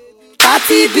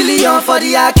 30 billion for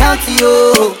the account,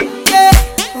 yo. Yeah,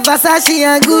 Versace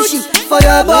and Gucci for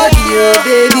your body, oh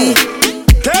baby.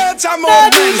 Teacha No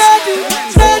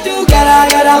do,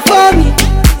 gotta for me.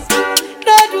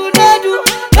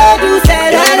 No do,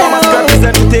 say that. Yeah, must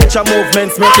represent the Teacha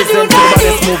movements, represent the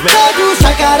baddest movement. No do,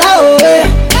 shakara, oh eh.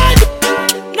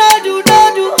 No do,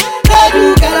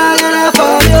 gotta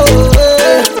for you,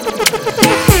 eh.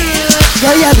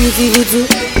 Girl, you're beautiful too.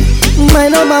 My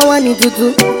number one in tutu.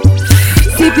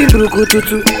 Sipping bruku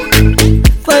tutu.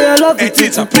 For your love, hey,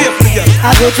 tutu.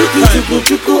 I go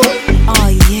chuku. Oh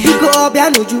yeah. You go up, ya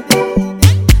nuju.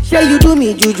 Say you do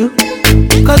me juju,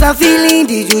 cause I'm feeling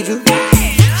the juju.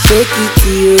 Shake it to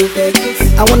you,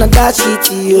 I wanna dash it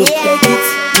to you.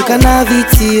 You can have it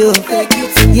to you.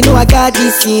 You know I got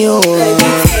this in you.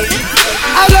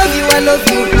 I love you,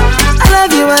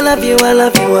 love you, I love you, I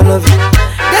love you, I love you.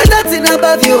 There's nothing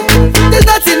above you. There's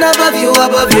nothing above you,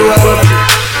 above you, above you.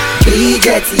 We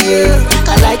get you.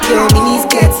 I like your mini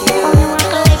skirt, you.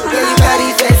 Your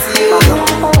body fancy, you.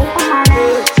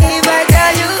 If I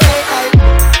tell you,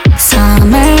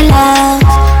 summer love,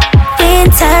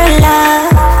 winter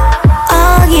love,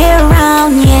 all year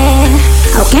round, yeah.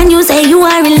 How can you say you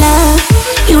are in love?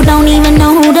 You don't even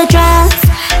know who to trust.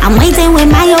 I'm waiting with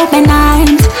my open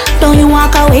arms. Don't you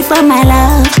walk away from my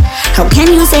love. How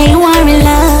can you say you are in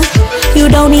love? You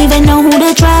don't even know who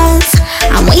to trust.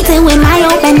 I'm waiting with my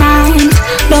open arms.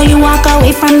 Don't you walk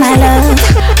away from my love.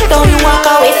 Don't you walk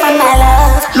away from my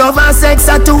love. Love and sex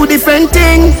are two different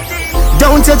things.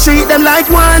 Don't you treat them like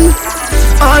one.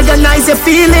 Organize your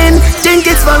feeling. Think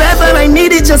it's forever, I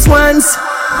need it just once.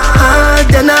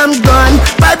 Then I'm gone.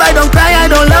 Bye bye, don't cry, I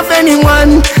don't love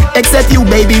anyone except you,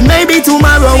 baby. Maybe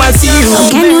tomorrow I'll see you. How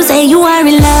can you say you are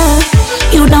in love?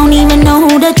 You don't even know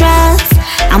who to trust.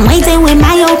 I'm waiting with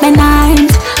my open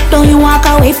arms. Don't you walk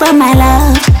away from my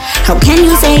love. How can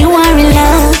you say you are in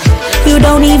love? You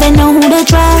don't even know who to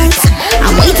trust.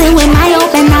 I'm waiting with my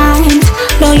open arms.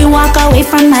 Don't you walk away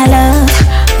from my love.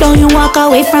 Don't you walk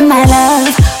away from my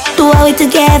love. Do all it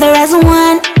together as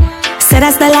one. Say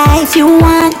that's the life you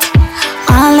want.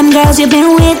 All them girls you've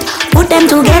been with, put them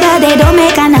together, they don't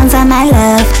make an answer, my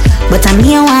love. But I'm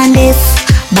here on this,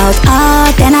 about all,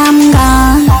 then I'm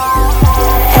gone.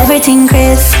 Everything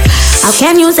crisp. How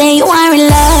can you say you are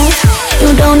in love?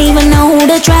 You don't even know who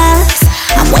to trust.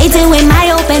 I'm waiting with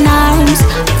my open arms.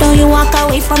 Don't you walk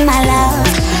away from my love.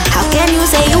 How can you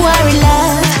say you are in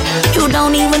love? You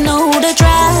don't even know who to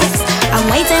trust. I'm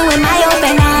waiting with my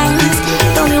open arms.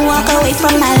 Don't you walk away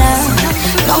from my love.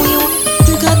 Don't you?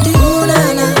 You got the ooh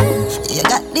na na. You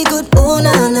got the good ooh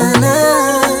na na na.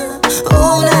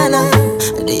 Ooh na na.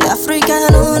 The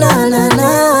African ooh na na na.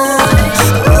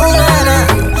 Ooh na na.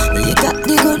 You got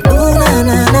the good ooh na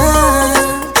na na.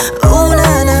 Ooh na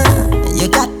na. You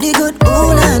got the good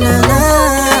ooh na na na.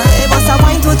 Hey, boss, I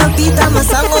wine to the beat of my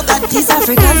song. Oh God, these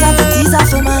Africans are the tease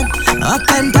of a man. Up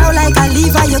and down like a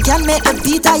lever, you can make the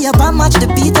beat of your bum match the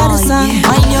beat of the song.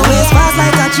 Wind your waist fast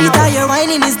like a cheetah, your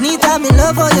whining is neat. Me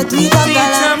love how you tweet and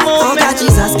gala. Oh God,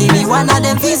 Jesus, give me one of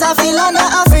them visa, feel on the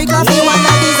Africa, feel one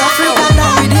of these African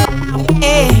now with it.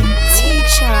 Hey,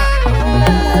 teacher,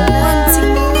 one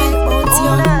thing I like about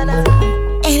you,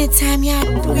 anytime you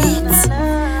do it,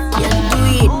 you do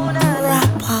it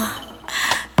proper.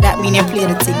 That mean you play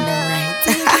the thing right.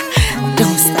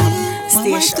 Don't stop,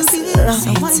 stay sure.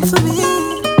 For me,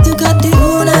 you got the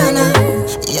ooh na na,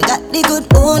 you got the good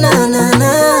ooh na na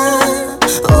na,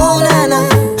 ooh na na,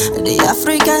 the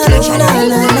African ooh na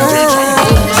na na,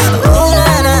 ooh na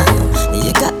na,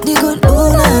 you got the good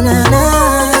ooh na na na,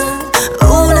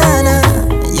 ooh na na,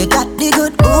 you got the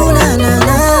good ooh na na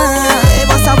na. Hey,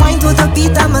 boss, I wine to the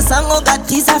beat of my song. Oh God,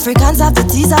 these Africans have the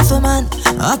tease of a man.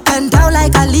 Up and down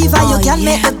like a lever, you can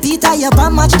make the beat of your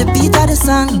bum match the beat of the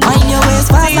song. Wind your waist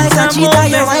fast like a cheetah,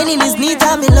 your whining is neat.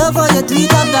 Me love how you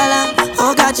tweet and gala.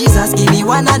 Oh God, Jesus, give me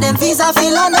one of them visa,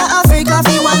 feel on the Africa,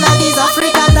 feel one of these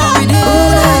African now with it.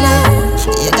 Ooh na na,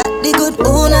 you got the good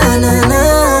ooh na na na,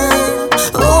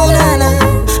 ooh na na,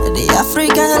 the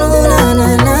African ooh na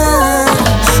na na,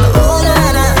 ooh na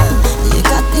na, you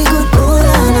got the good ooh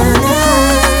na na na,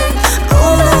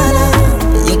 ooh na na,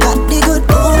 you got the good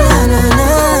ooh na na na.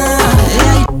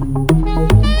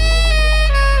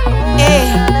 Hey,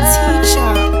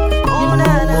 teacher,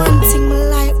 one thing I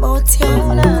like about you,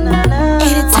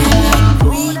 anytime you do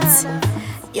it,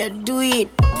 you do it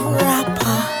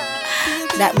proper.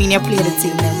 That mean you play the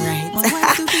thing them right.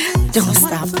 Don't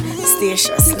stop, stay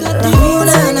sure. You got the ooh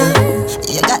na na,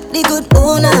 you got the good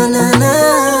ooh na na na,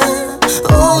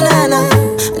 ooh na na,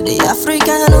 the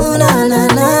African ooh na na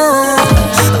na,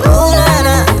 ooh na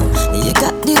na, you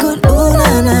got the good ooh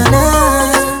na na na,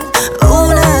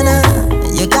 ooh na na,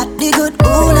 you got the good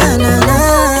ooh na na na.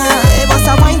 Hey, boss,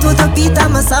 I wine to the beat of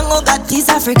my song. Oh God, these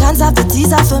Africans have the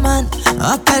tease of a man.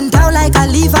 Up and down like a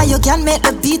lever, you can make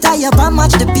the beat of your bum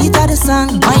match the beat of the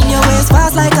song. Wind your waist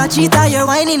fast like a cheetah, your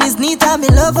whining is neat. Me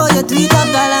love how you tweet and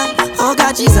gala. Oh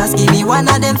God, Jesus, give me one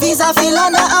of them visa, feel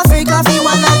on the Africa, feel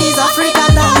one of these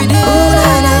African now with it. Ooh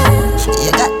na na,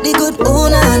 you got the good ooh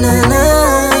na na na,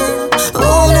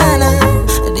 ooh na na,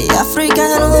 the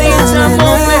African ooh na na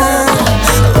na,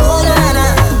 ooh na na,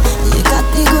 you got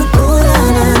the good ooh na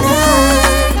na na,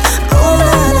 ooh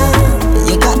na na,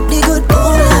 you got the good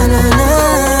ooh na na na.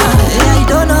 Hey, I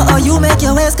don't know how you make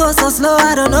your waist go so slow.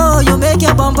 I don't know how you make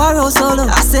your bumper roll solo.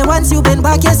 I say once you been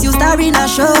back, yes, you star in a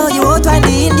show. You out wine the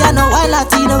Indian, no wine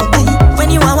Latino. Hey, when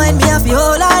you want wine, me have your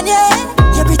hold on, yeah.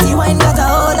 Your pretty wine got a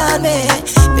hold on me.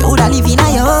 Me woulda live in a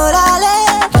your hold on,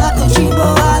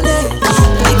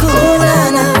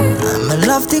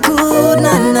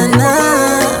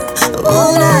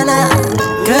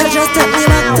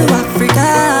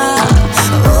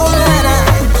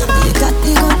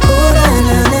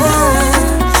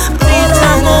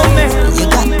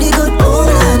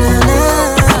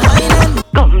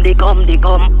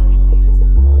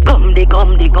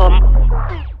 the gum.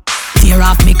 Tear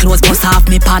off me clothes, bust off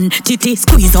me pan. Titty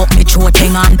squeeze up me throat,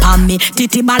 hang on pan me.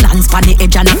 Titty balance pan the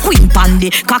edge and a queen pan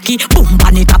the cocky boom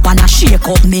pan it up and a shake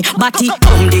up me body.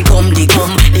 The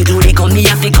glue the gum, me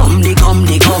have the gum, the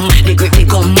grip the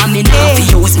gum, and me now fi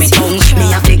use me tongue. Me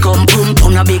have the gum, boom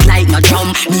boom, no big like no drum.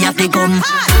 Me have the gum.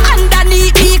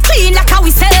 Underneath me clean like how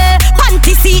we say.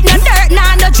 Panty seat, no dirt,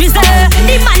 no drizzle.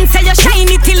 The man say you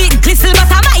shiny till it glisten, but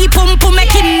I my pum pum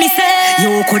make him miss it.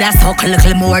 You coulda suck a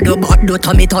little more, do but do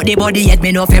tummy to the body. Yet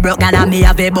me know fi broke, gal and me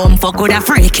have a bum. Fuck coulda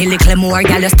freaky little more,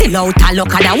 gal you still out a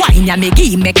look at the wine ya me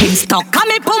give make him stuck. Cause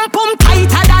me pum pum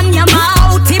tighter than your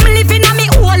mouth. Him living on me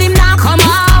hole, him now come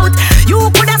out. You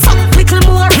coulda suck little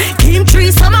more. Him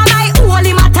tree some of my hole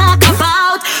him a talk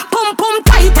about. Pum pum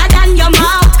tighter than your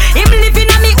mouth. Him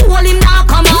living on me hole, him now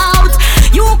come out.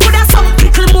 You coulda suck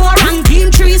little more. And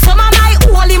him tree some of my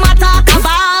hole him a talk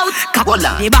about.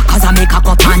 The back cause I make a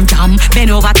cup and jam.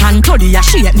 Bend over tan to the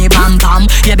shape me bam bam.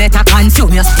 You better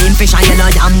consume your steam fish and yellow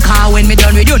yam. Cause when me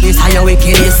done with you this how you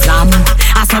wicked Islam.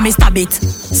 I saw me stab it,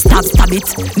 stab it.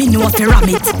 Me know fi ram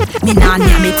it, me nah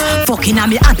name it. Fucking a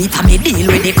me habit and me deal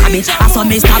with the cabbage. I saw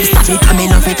me stab it and me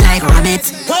love it like rabbit.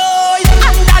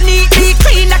 Underneath me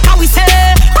clean like how we say.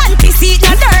 Panty seat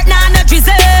no dirt nah no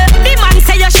drizzle. The man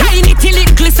say you shiny till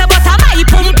it glisten, but I my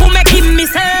pum pum make him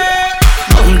miss it.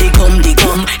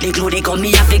 The glue the gum,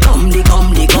 me have the gum,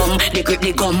 the grip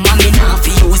the gum, and me now fi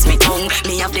use me tongue.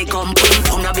 Me have the gum, pum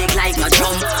pum, no big like no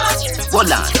drum. Hold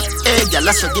on, hey girl,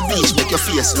 that's what the bleach make your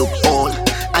face look old.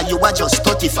 And you are just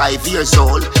 35 years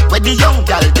old. When the young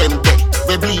girl them get,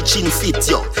 we bleaching fit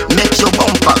you, make your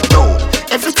bumper down.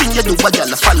 Everything you do, a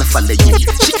girl follow you.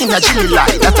 She in a Jimmy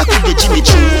lie, that I could be Jimmy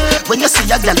Choo. When you see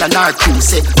a girl and her crew,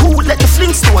 say, who let the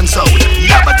Flintstones out?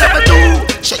 Yabba dabba do.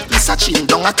 Check me searching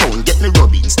down a town, get me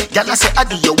rubbings. Girl I say, I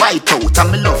do your white out, and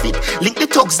me love it. Link the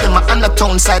thugs, them on the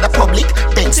town side of public.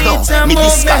 Thanks now, me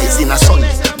disguise in a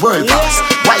sunny. World boss,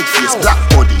 white face, black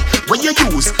body. When you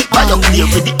use, buy your clear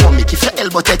with the comic. If your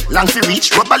elbow take long for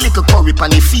reach, rub a little curry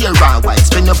pan if fear and white.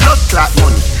 Spend your blood clot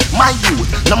money. My youth,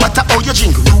 no matter how you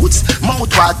drink roots, mouth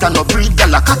water no breed,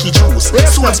 gal a cocky juice.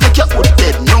 Souls make your hood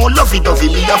dead, no lovey-dovey.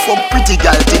 Me a fuck pretty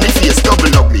gal till the face double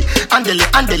ugly. Andele,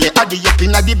 addy up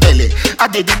inna the belly.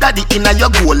 Addy the daddy inna your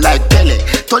goal like Pele.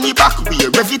 Turn it back way,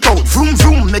 rev it out, vroom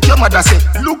vroom. Make your mother say,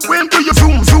 look where to your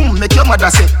vroom vroom. Make your mother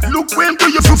say, look where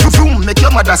to your vroom vroom. Make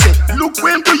your mother say, look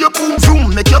where to your boom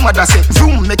vroom. Make your mother say,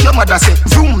 vroom. Make your mother say,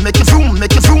 vroom. Make your vroom,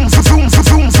 make your vroom vroom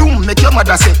vroom vroom. Make your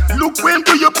mother say, look where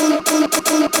to your boom boom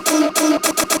boom boom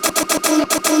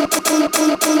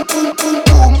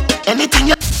boom. Anything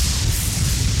you.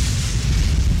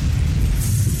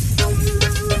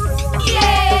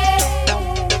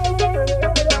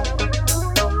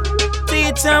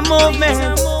 Teacha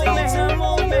movement.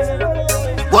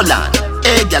 Hold on.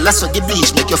 Hey girl, that's what the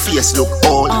bleach make your face look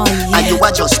old. And you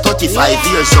are just 35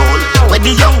 years old. When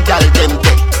the young girl them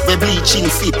get, we bleaching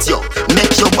fit you,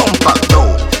 make your bumper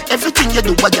down. Everything you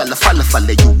do, a girl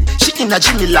follow you. She in a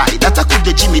Jimmy lie, that I could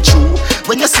be Jimmy Choo.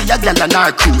 When you see a girl and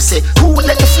her crew, say, who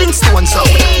let the Flintstones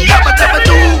out? Yabba dabba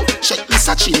do. Check me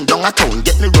searching down a town,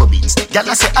 get me rubbings. Girl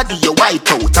I say, I do your white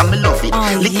out, and me love it.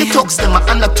 Lick the thugs, them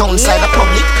on the town side of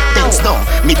public. Thanks down,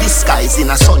 me disguise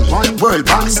in a sunny. World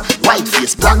boss, white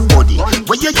face, black body.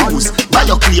 When you use, buy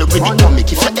your clear with the comic.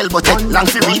 If your elbow take long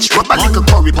for reach, rub a little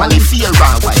curry pan if fear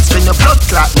and white. Spend your blood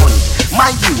clot money.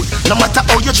 My youth, no matter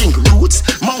how you drink roots,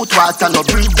 mouth water no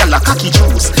breed, gal a cocky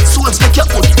juice. Souls make your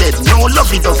hood dead, no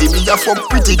lovey-dovey. Me a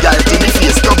fuck pretty gal till the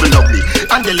face double ugly.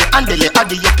 Andele,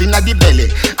 addy up inna the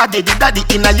belly. Addy the daddy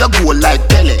inna your goal like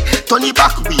Pele. Turn it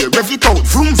back way, rev it out,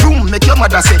 vroom vroom. Make your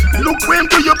mother say, look where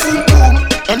to your boom boom.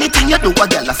 Anything you do, a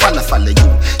gal a follow you.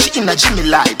 She in a Jimmy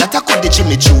lie, that I could the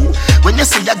Jimmy Choo. When you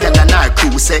see a gal and her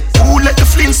crew, say, who let the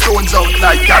Flintstones out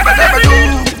like Yabba dabba do?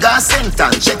 Gas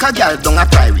sentence, check a gal down a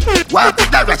prairie. Walk with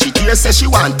the ratchet, here say she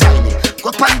want tiny. Go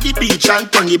on the beach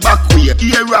and turn it back way.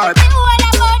 Here are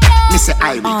me say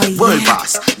Ivy, world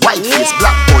boss, white face,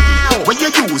 black body. When you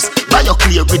use, buy your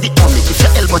clear with the comic. If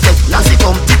your elbow take, now fi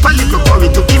come tip a little curry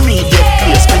to immediate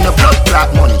clear. Spend your blood clot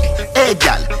money. Hey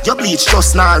gal, your bleach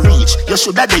just now reach. You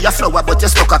shoulda do your flower, but you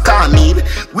stuck a carmine.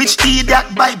 Which idiot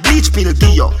buy bleach pill to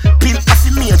you? Pill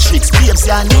affiliatrix, babes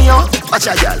ya neo. Watch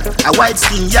a gal, a white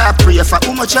skin ya pray for.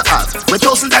 How much you have?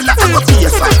 $1,000 I go pay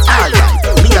for. Alright,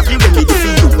 me have the remedy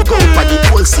for you. Go for the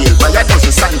wholesale, buy a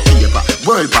dozen sandpaper.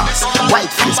 World boss, white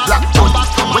face, black body.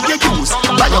 When you use,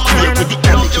 buy your clear with the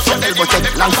comic. If your elbow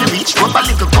take long to reach, rub a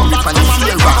little comic and the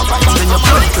fear round. Spend your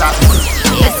blood clot money.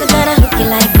 Yes, I gotta hook you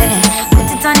like that.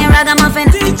 Put it on your ragamuffin,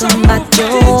 come back,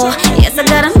 Joe. Yes, I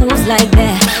gotta moves like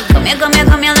that. Come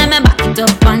here, let me back it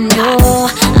up on you.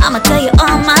 I'ma tell you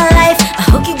all my life. I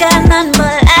hook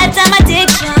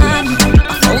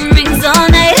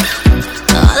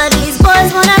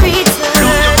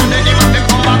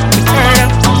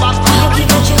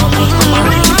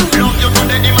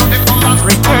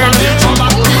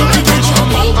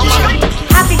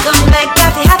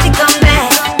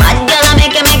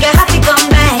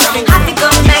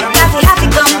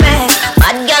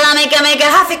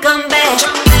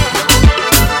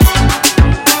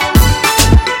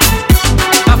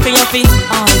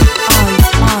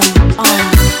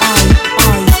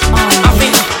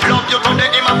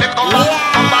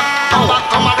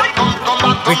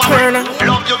returner.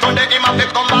 Love you today, him have to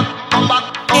come back.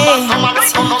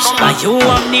 But you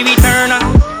have the returner.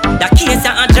 The case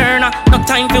a journal. No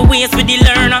time for waste with the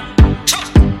learner.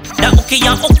 The hooky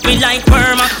and hook me like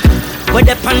Burma. Where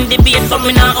the pan the base so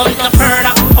me not out no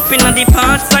further. Up in the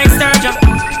parts like surgeon.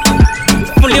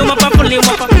 Pull you up.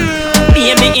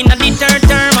 Baby in the third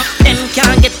term. Them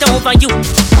can't get over you.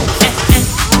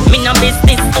 Me no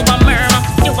business over murmur.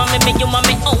 You want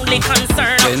me only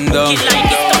concern. Kill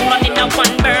like it's done in a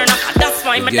one burner. That's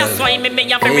why me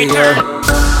have a return.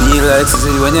 Feel like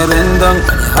see when you bend down and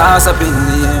your ass up in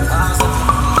the air.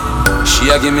 She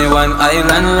a give me one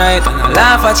island ride and I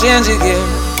laugh at change the game.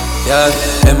 Yeah,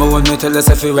 remember when me tell us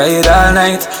if we ride all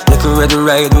night. You could ready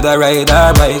ride with a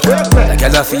rider bike. Like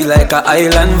I feel like a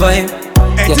island vibe.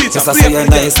 Yeah, just I see you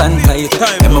nice and tight.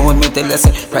 Remember when me tell us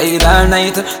ride all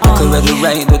night. You could ready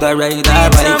ride with a rider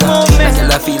bike.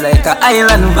 Like I feel like a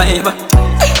island vibe.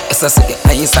 Just I see you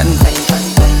nice and tight.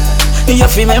 You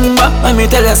remember when me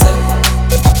tell us,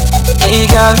 hey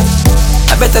girl,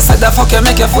 I better say the fuck you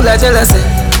make you full of jealousy.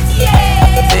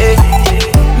 Hey,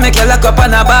 make you lock up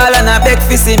on a ball and a beg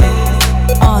for see me.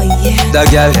 Oh yeah. The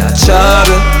girl got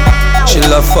trouble. She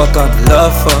love fuck and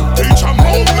love fuck. Teacha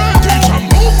movement.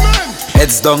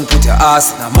 Heads down, put your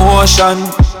ass in a motion.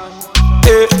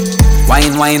 Hey,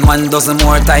 wine 1 dozen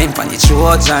more time for the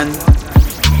Trojan.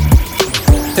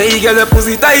 Hey girl, your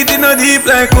pussy tight in a deep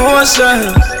like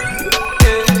ocean.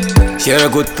 Hear a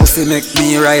good pussy make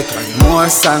me write one more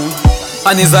song.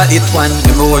 And is a hit one.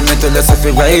 Remember when me tell us if we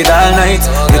ride all night.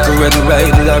 You could ride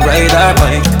with a rider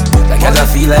bike. Like I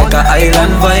feel like a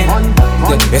island vibe.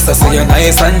 Yes, I say you're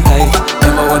nice and tight.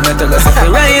 Remember when me tell us if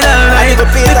we ride all night.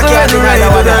 You could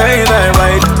ride with a rider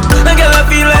bike. Like I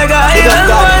feel like a island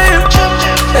vibe.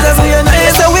 Yes, I say you're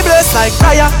nice. So we bless like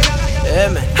fire.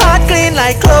 Heart clean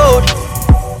like cloud.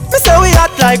 Me say we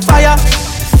hot like fire.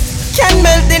 Can't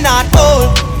melt in our cold.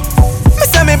 Me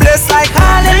say me blessed like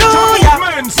hallelujah.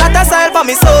 Not a style for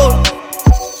me soul.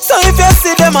 So if you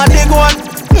see them a dig one,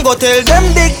 go tell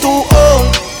them dig too old.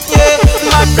 Yeah,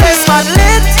 man bless, man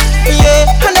lit.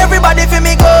 Yeah, and everybody feel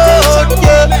me good.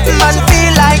 Yeah, man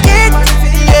feel like it.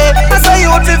 Yeah, I say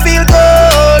you feel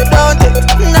good, don't it?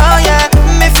 No, yeah,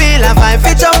 me feel a vibe.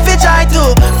 Fi jump, fi try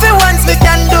to. Fi once me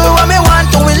can do what me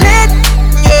want to will it.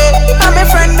 Yeah, and me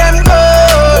friend them good.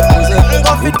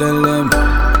 We tell them,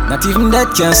 not even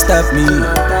that can stop me.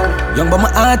 Young but my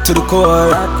heart to the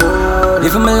core.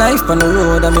 Living my life on the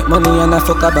road, I make money and I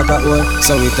fuck a back at work.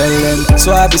 So we tell them,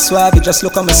 Suave, just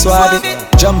look at me Suave.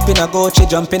 Jump in a Gucci,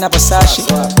 jump in a Versace.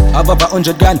 Have up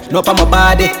 100 grand, no up on my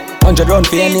body. 100 round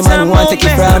for any man who want take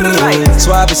it from me.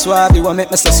 Suave, what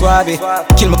make me so suave?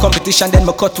 Kill my competition, then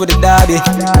me cut with the daddy.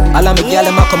 All of me gyal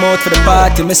them a come out for the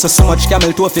party. Me so much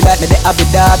camel toe feel like me the Abu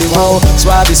Dhabi. Wow,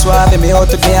 Suave, me out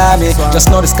with me army.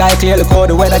 Just know the sky clear, look how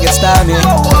the weather gets stormy.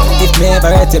 If me ever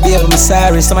hurt you, baby, me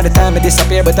sorry. Some of the time me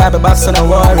disappear, but I be back, so no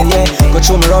worry, yeah. Go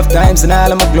through my rough times and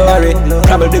all of my glory.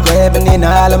 Probably go heaven in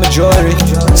all of my jewelry.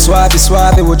 Suave,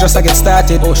 we just a get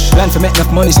started. Plan for make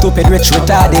enough money, stupid, rich,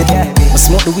 retarded. I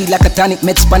smoke the weed like a tonic,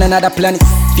 meds on another planet.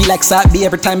 Feel like Salt Bay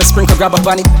every time I sprinkle, grab a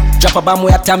panic. Drop a bomb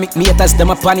with atomic, me haters, them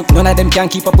a panic. None of them can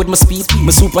keep up with my speed,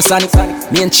 my supersonic.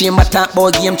 Me and Chain, my talk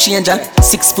about game changer.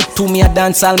 6'2", me a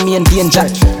dancehall, me and danger.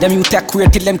 Them you take queer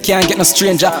till them can't get no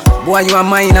stranger. Boy, you a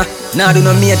minor, nah do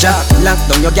no major. Lock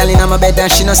down your gal in my bed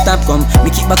and she no stop come.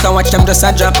 Me kick back and watch them just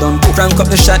a drop down. Crank up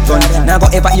the shotgun, now go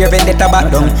ever hear vendetta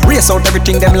back down. Race out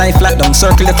everything, them life flat down.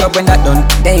 Circle the club when that done.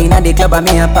 They inna the club and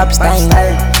me a pop style.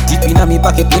 Deep inna me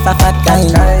pocket if a fat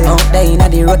kind. Out there inna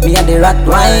the road me a the rat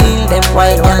wine. Them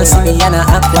white can't see me and a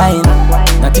act wine.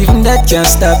 Not even that can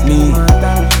stop me.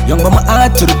 Young but my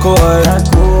heart to the core.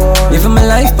 Living my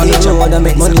life on the road and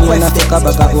make money and I fuck a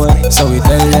bag of work. So we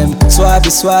tell them,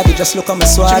 Suave, just look at me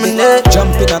Suave.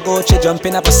 Jump in a Gucci, jump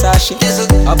in a Versace.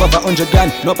 Above 100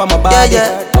 grand, no up on my body.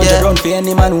 100 round for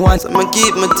any man who wants. I'ma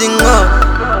keep my thing up.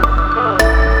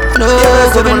 No,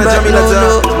 going back,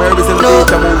 no.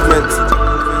 Teacha movement.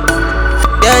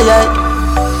 Yeah.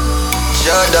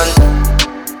 Jordan.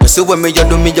 You see when me you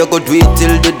do me, you go do it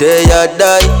till the day I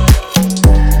die.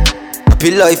 Happy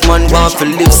life man want to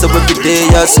live, so every day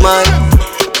I smile.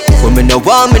 When me no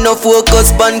want me no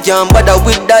focus pan, can't bother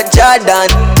with that Jordan.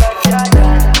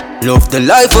 Love the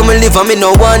life when me live and me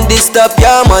no want this stop,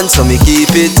 yeah man. So me keep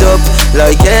it up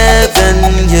like heaven,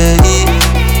 yeah.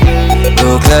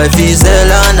 Look life is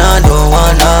hell and I don't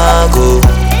wanna go.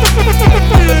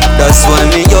 That's why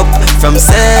me up from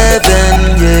 7,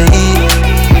 yeah.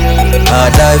 I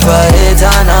die for it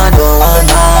and I don't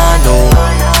wanna know.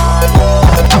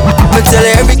 Me tell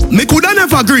every me coulda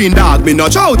never green dog, me no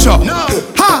chow.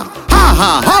 Ha,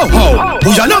 ho.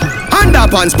 Who's your up? Hand up,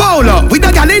 pants polo. With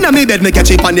the gal inna me bed, make a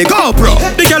chip on the GoPro.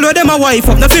 The gal with them a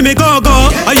wife up, nothing me go.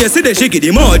 And you see the she give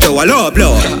the mojo a low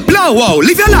blow. Blow wow,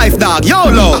 live your life dog,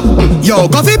 YOLO. Yo,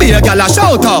 go fi be a gal a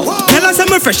shout out. Tell us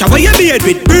I'm fresh, how you beard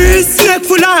with breeze. Neck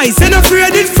full ice, and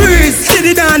afraid it freeze. See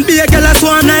the dan be a gal a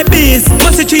swan like bees.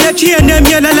 Must it your chain, them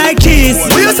yellow like cheese.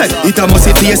 What you say? It a must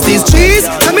it taste this cheese.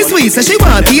 Tell me sweet, say she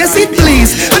want taste it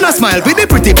please. And I smile with the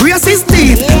pretty braces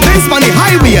teeth. Face on the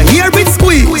highway, here it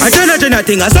squeeze. I don't know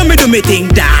thing, I saw me do me thing,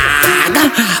 dog.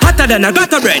 Hotter than a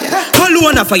gutter bread. Call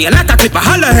one for your latter clip a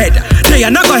hollow head. They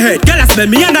are not go head, girl I smell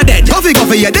me and a dead. Coffee,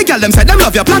 yeah, they girl them say them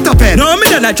love your platter pen. No, me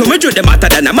don't like to me do them hotter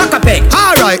than a maca peg.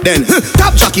 Alright then,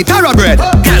 top jockey, tara bread.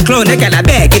 Girl clone, they got a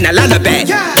bag in a lullaby.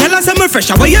 Girl I say me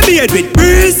fresh, how you beard with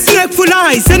breeze. Neck full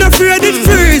ice, and afraid it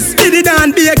freeze. Did it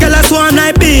and be a girl a swan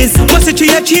like bees. Must it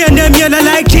your chain, them yellow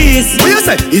like cheese. What you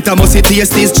say? It a must it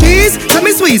taste this cheese. Tell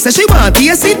me sweet, say she want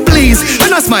taste it please.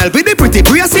 And I smile with the pretty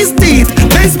braces teeth.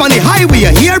 Face on the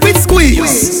highway, here it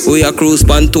squeeze. We a cruise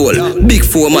control. Big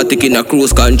 4matic in a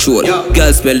cruise control.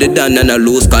 Girl smell the dan and a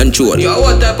lose control. Yo,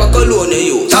 what type of cologne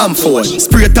you use? Tam phone.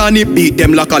 Spray on it, beat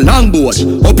them like a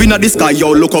longboard. Up in the sky,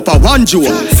 yo, look up a one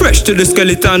jewel. Fresh to the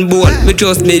skeleton bone. We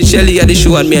just made Shelly at the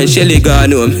show and me and Shelly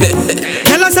gone home.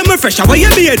 Tell us I'm fresh, how you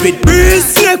beard with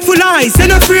breeze. Neck full ice,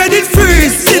 and afraid it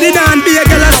freeze. Sit it down, be a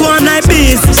girl a swan like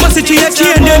bees. Must it your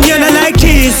chain, them yellow like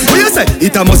cheese. What you say?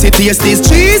 It a must it taste this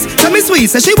cheese. Tell me sweet,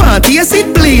 say she want taste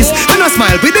it please. And I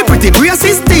smile with the pretty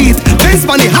braces teeth. Face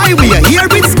on the highway, here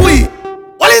it squeeze.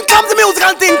 Well, in comes the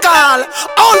musical thing called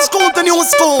old school to new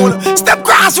school. Step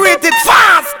grass rated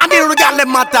fast, and then we got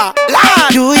them matter.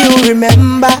 Lord. Do you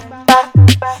remember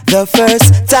the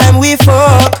first time we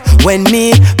fuck? When me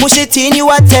push it in, you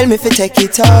a tell me fi take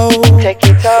it out.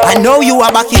 I know you a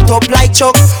back it up like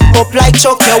Chuck.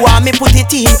 You want me put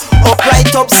it in, up right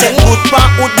up. Set good pan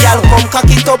good, girl. Come cock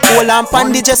it up, hold on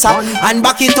pan the dresser and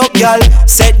back it up, girl.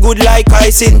 Set good like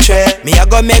ice in tray. Me a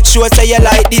go make sure say you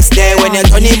like this day. When you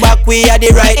turn it back, we are the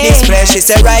right display. She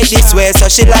say right this way, so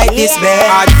she like this man.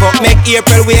 Hard fuck make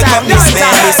April wake up this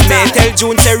man. This May tell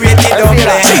June say rate it don't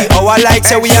play. Oh I like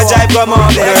say we a drive come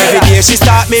on there. Every day she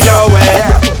start me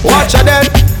nowhere. Watch her then.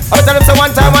 I tell them say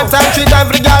one time, 3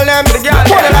 times for the girl them.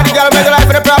 One of the girl make a life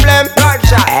for the problem.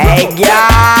 Hey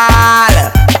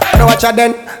girl, watch her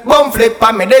then. Bum flip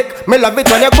on me dick. Me love it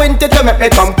when you quint it to make me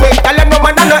come quick. Tell them no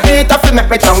man I no eat off, make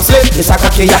me tongue slip. This a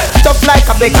cocky ya, tough like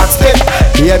a big axe split.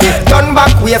 Baby, turn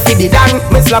back way for the dan.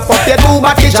 Me slap up your 2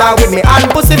 body jaw with me hand.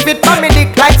 Pussy fit on me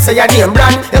dick like say your name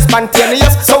brand. You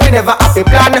spontaneous, so we never have a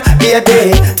plan.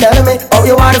 Baby, tell me how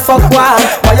you wanna fuck one.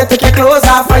 Why you take your clothes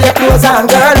off for your clothes on,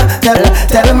 girl?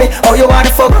 Tell me how you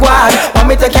wanna fuck one. Why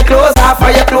me take your clothes off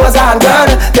for your clothes on, girl?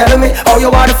 Tell me how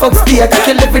you wanna fuck steak. I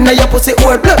can live in your pussy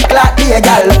old blood clot, yeah,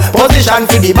 girl. Position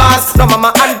for the boss. No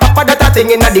mama and papa that a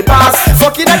thing in the past.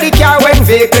 Fucking at the car when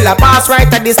vehicle a pass. Right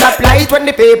at the stoplight when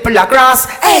the people a cross.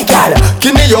 Hey girl,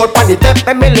 give me out on the tip.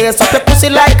 Let me lace up your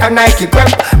pussy like a Nike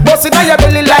crep. Bust it on your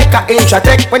belly like a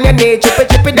Intratec. When you need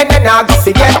chippy then you not go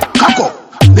forget. Kako.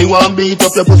 Me want beat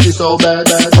up your pussy so bad.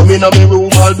 Come in on me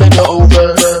room, I'll bend you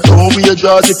over. Don't be a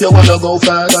jaws if you wanna go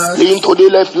fast. Lean to the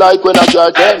left like when I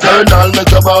got dead. Turn, I'll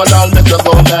make you ball, I'll make you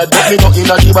go mad. But me not in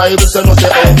the Bible, so no say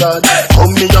oh God.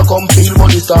 Come me, you come feel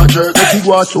money start jerk. Make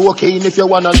you go so keen if you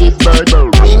wanna give bird.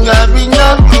 Ringa,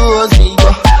 rosy,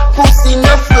 pussy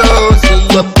no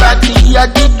frozy. Your body a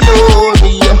the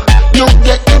glory. You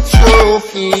get the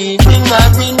trophy. Ringa,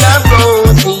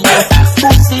 rosy,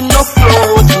 pussy no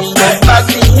frozy. Your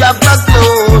body have a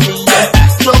glory.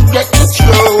 You get the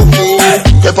trophy.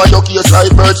 Step on your case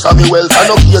like birds, and me well. And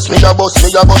no case, me a bust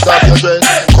off your dress.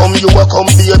 Come you a come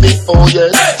baby, oh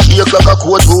yes. Shake like a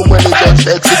courtroom when it gets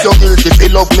sex. If you're guilty,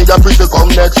 feel love me, a pretty come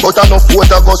next. But I know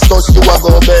 4th Augustus, you a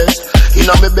go best.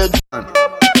 Inna me bed.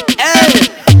 Hey,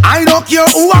 I don't care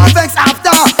who I vex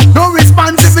after. No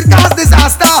response if it cause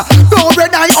disaster. No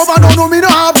bread I over, no me no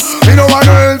have. Me no want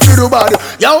to help you do bad.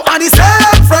 Yo, and the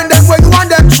same friend them when you want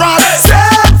them trap.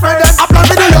 Same friend them apply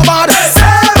me do your bad.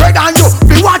 Same bread and you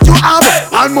be what you have.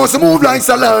 And must move like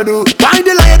Salado. Why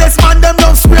the ladies man them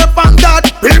don't scrape on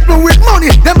that. People with money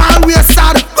them always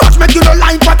sad. Coach make you no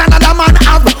like what another man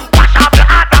have. What have the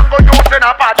heart and go use in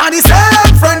a bad. And the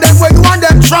same friend them when you want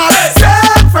them trap.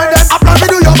 Same friend them apply me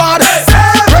do your bad.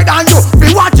 Same bread and you be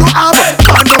what you have.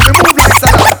 And must move like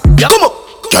Salado. Come on,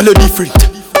 girl you different,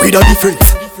 with a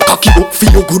difference. Cocky up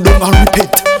feel you good and repent.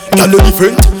 Girl you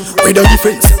different, with a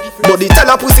difference. But the tell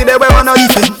a pussy they wear wanna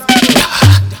even.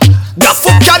 The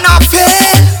fuck cannot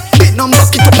fail. Big number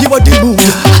it up you are the mood.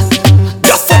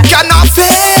 The fuck cannot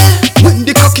fail. When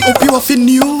the cocky up you are feel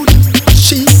nude.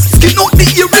 She skin out the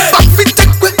ear back fit it.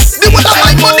 They want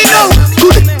my money now.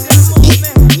 Good.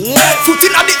 Foot in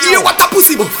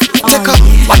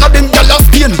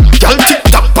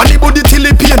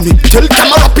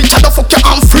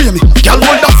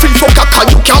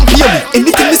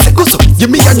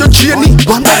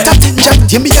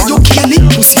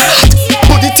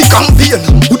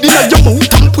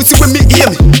hear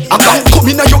me. I can't come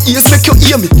in your ears, make you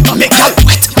hear me. I make y'all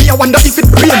wet, me I wonder if it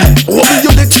rain me. Open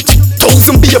your leg,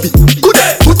 thousand baby. Good,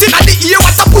 put it at the ear,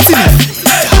 what's a pussy?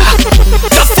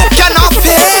 The fuck can I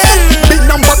fail? Bend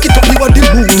and back it up, you are the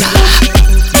mood.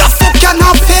 The fuck can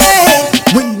I fail?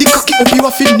 When the cocky up, you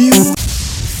are feel new.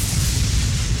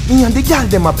 Me and the girl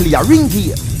them a play a ring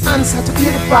game. Answer to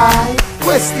 85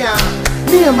 question.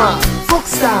 Name a fuck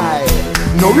style.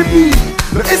 No repeat,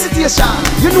 no hesitation.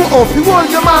 You know how to hold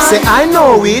your mind. Say I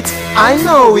know it, I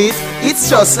know it. It's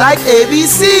just like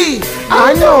ABC.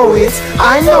 I know it,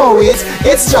 I know it.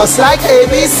 It's just like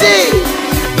ABC.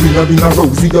 Bring a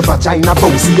rosy, your vagina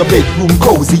bouncy, your bedroom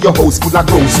cozy, your house full of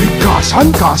grocery.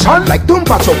 Caution, caution, like don't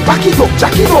patch up, back it up,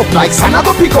 jack it up, like Santa go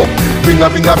pick up. Bring a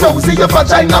rosy, your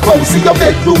vagina bouncy, your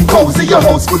bedroom cozy, your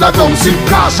house full of grocery.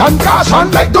 Caution, caution,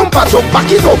 like don't patch up,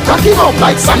 back it up,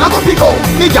 like Santa go pick up.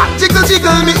 Me got jiggle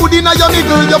jiggle, me hood inna your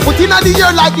niggle, your foot inna the air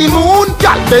like the moon.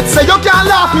 Gal bet say you can't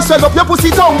laugh, me swell up your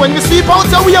pussy tongue when you sleep out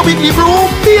your way with the broom.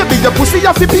 Baby, your pussy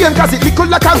have to pain, cause it little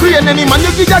like a grain. Any man you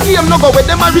give a game, no go where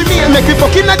them a remain. Make me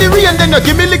fucking at the rain, then you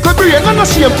give me little brain. No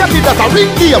shame, cat it that a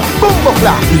ring game. Bumbo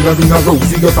clap. Bring a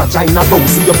rosy, your vagina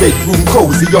bouncy, your bedroom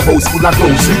cozy, your house full of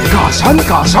grocery. Caution,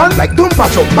 caution, like don't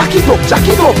patch up, back it up, jack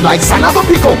it up, like Santa go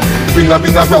pick up. Bring a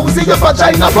rosy, your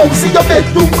vagina bouncy, your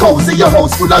bedroom cozy, your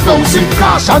house full of grocery.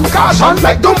 Caution, caution,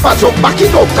 like don't patch up, back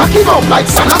it up, jack it up, like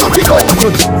Santa go pick up.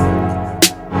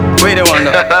 Wait a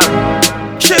minute.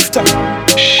 Shifta.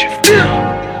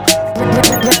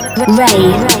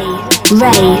 Ray.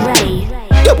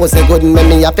 You was a good man,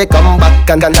 me have to come back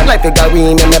and like a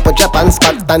garine and me put your pants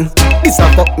back and this a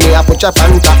fuck me, I put your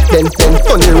pants back then turn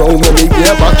around when me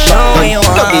get back shot.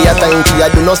 Don't be a time to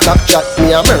do no stop chat.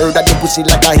 Me a murder the pussy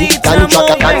like a hit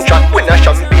contract. When a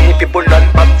champagne people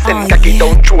run back, then cocky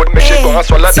down throat, me she go and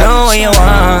swallow that. Know you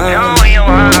want, know you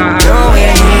want, know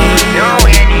you need, know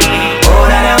you need. Oh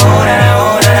da da, oh da da,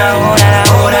 oh da da, oh da da,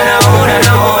 oh da da, oh da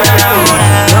da, oh da da, oh da da.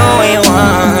 Know you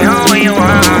want, know you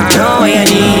want, know you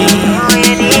need.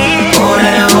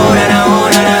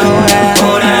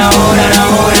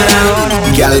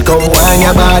 Girl, come wine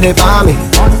your body for me.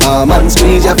 Man,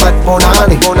 squeeze your fat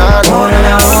punani.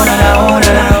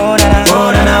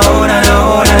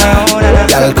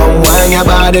 Girl, come wine your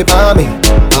body for me.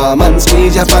 Man,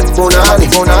 squeeze your fat punani.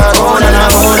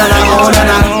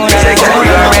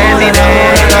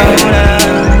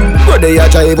 They a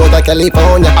drive out of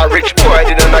California. A rich boy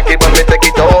didn't knock it, but me take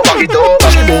it over. She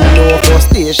didn't know first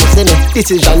day she see me.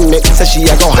 Decision make so she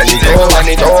a go hand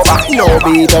it over. No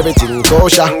beat, everything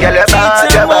kosher. Girl, you bad.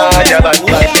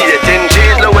 Eating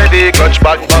cheese, the way they clutch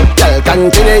back. Girl,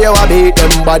 continue you a beat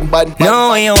them bad.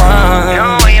 Know you want,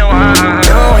 know you want,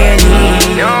 know you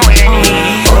need, know you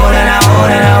need. Oh da da, oh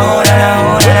da da, oh da da,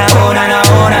 oh da da, oh da da,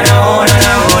 oh da da, oh da da,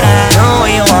 oh da da. Know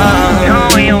you want,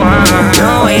 know you want,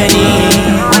 know you need.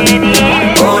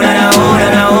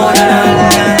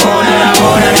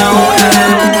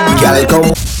 Girl, come.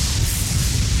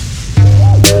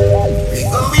 We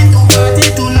going to party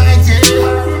tonight, yeah.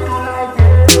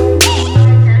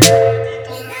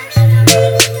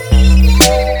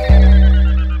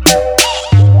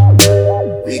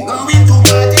 We going to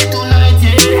party tonight,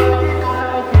 yeah.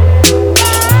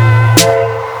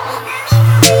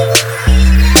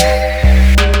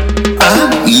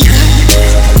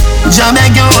 Jah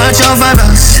beg you watch over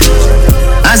us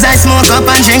as I smoke up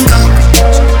and drink up.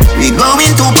 We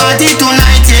going to party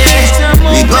tonight, yeah.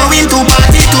 We going to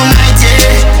party tonight,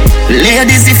 yeah.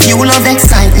 Ladies, if you love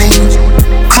excitement,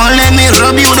 come let me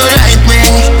rub you the right way.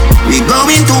 We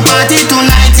going to party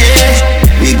tonight, yeah.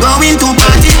 We going to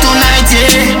party tonight,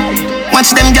 yeah.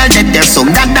 Watch them girls, they're so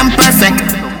goddamn perfect.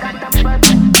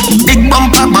 Big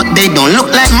bumper, but they don't look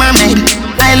like mermaid.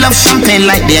 I love champagne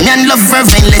like them and love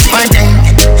fervent. Let's party.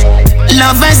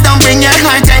 Lovers, don't bring your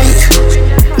heart ache.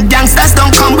 Gangsters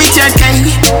don't come with your cake.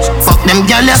 Fuck them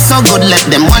girl, you're so good. Let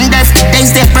them wonder if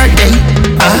today's their birthday.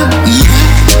 Yeah.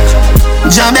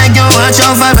 Jah beg you watch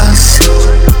over us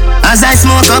as I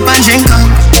smoke up and drink up.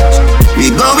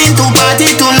 We going to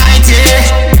party tonight, yeah.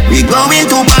 We going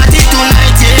to party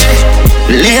tonight, yeah.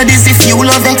 Ladies, if you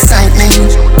love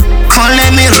excitement, come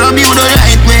let me rub you the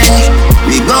right way.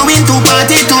 We going to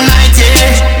party tonight,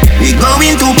 yeah. We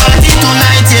going to party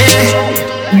tonight,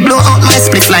 yeah. Blow out my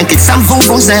spliff like it's some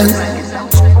vuvuzela.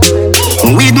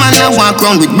 Weed man, I walk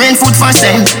around with brain food for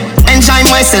sale. Enjoy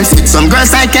myself with some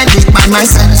girls I can't beat by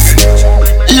myself.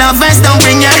 Lovers, don't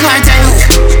bring your heart ache.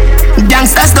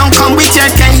 Gangsters, don't come with your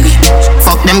cake.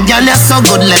 Fuck them girl, you're so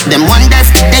good. Let them wonder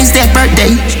if today's their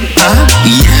birthday.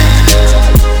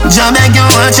 Yeah. Jah beg you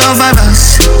watch over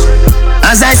us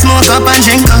as I smoke up and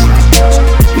drink up.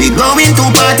 We going to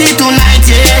party tonight,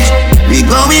 yeah. We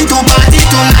going to party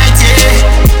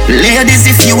Ladies,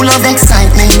 if you love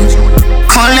excitement,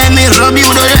 come let me rub you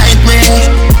the right way.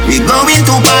 We going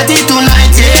to party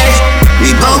tonight, yeah.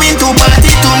 We going to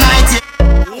party tonight,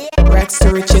 yeah. Rex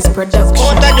to Riches Production.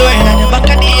 Out the door in the back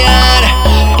of the yard,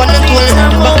 on the tool in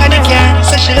the back of the car.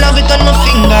 So she love it on my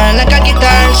finger like a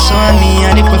guitar. So me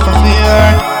and the prefer for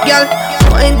her. Girl,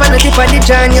 wine pan the tip of the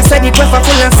John. You say the prefer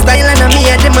full of style and me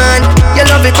a the man. You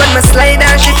love it when me slide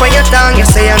and she for your tongue. You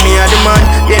say me a the man,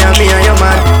 yeah me a your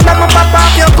man. Now me pop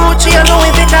off your Gucci, you know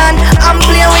if it on. I'm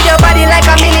playing with your body like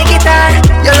a mini guitar.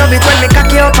 You love it when me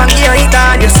cock you up and give you it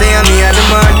on. You say me a the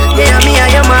man, yeah me a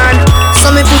your man. So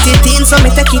me put it in, so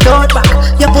me take it out back.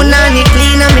 You put on it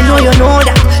clean and me know you know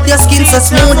that. Your skin so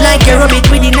smooth like you rub it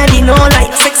with the nutty know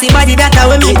like sexy body that I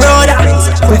when me brother.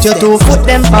 Put your 2 foot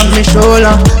them on me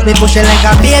shoulder. Me push you like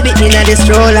a baby in a the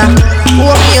stroller.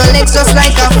 Walk me your legs just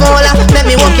like a fowler. Let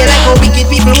me walk you like a wicked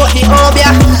people walk the obia.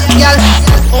 Girl,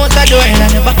 out the door in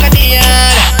the back of the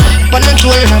yard, on the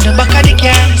tool in the back of the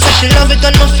car. So she love it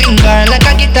on my finger like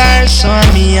a guitar. So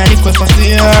me a the quiff for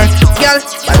her. Girl,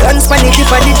 balance pan it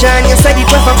for the John. You say the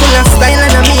quiff full of style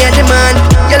and me a the man.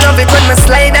 You love it when me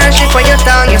slide and she for your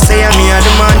tongue. You say me a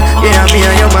the man, yeah me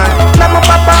a your man. Now me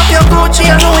pop off your Gucci,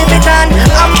 you know if it on.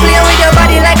 I'm playing with your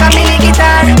body like a mini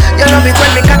guitar. You love it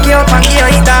when me cock you up and give you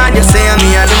it on. You say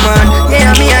me a the man,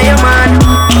 yeah me a your man.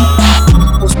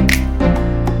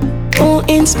 Who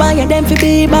inspire them to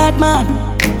be bad man?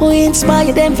 Who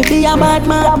inspire them to be a bad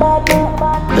man?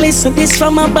 Listen this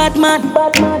from a bad man.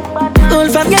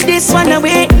 Don't forget this one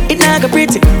away. It not go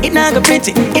pretty, it not go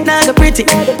pretty, it not go pretty.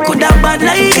 Could have bad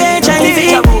like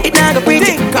HIV. It not go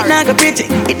pretty, it not go pretty,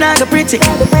 it not go pretty.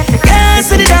 Yes,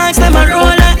 the dogs them a roll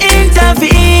and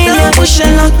intervene. Yeah, push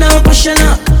and lock, now push and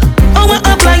lock. Our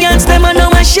appliance them a no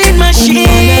machine.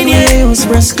 Yeah, use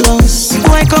press close.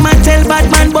 Why come and tell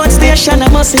Batman but station I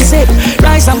must say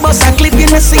rise and bust a clip.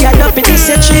 You know see I love it. This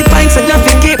your 3 pints and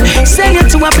nothing keep. Send you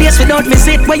to a place without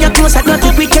visit. Where you close I got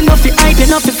it. We can off it hype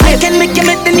enough if I can make you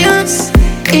make the news.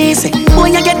 Easy,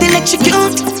 when you get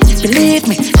electrocuted. Believe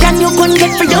me, can you gun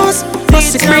get for yours?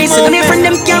 Bust it crazy, and even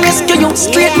them can rescue you.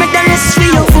 Straight me the rest for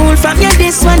you. Fool from you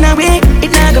this one away.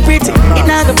 It not go pretty, it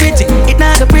not go pretty, it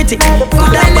not go pretty.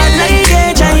 Could have bad like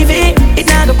HIV. It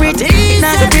not go pretty, it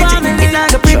not go pretty, it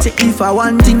not go pretty. If I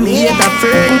want thing, me hate a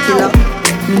fern killer.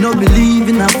 Me no believe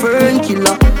in a fern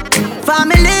killer.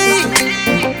 Family,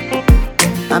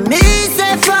 and me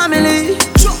say family.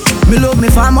 Me love me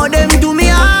family, them do me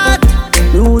heart.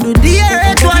 Me would do the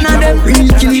earth one of them.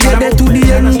 Real kill dead to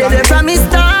the end, dead from me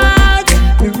start.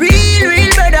 Me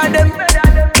real better them.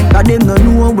 Cause them no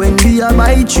know when we a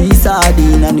buy 3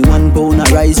 sardines and the 1 pound of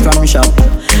rice from shop.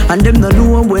 And them no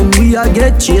know when we a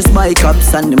get chased by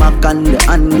cops and the mac and the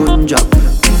handgun job.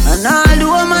 And all the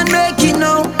woman make it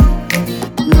now.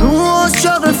 Me know how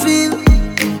struggle feel.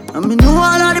 And me know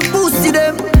all of the pussy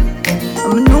them.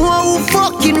 And me know who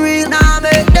fucking real. Now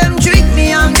make them trick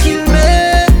me and kill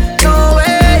me. No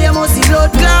way, you must see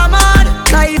blood clamor.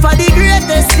 Life are the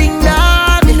greatest thing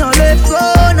that. Me no left go,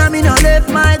 now me no left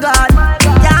my God.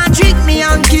 Can't trick me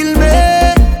and kill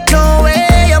me. No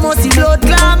way, you must see blood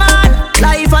clamor.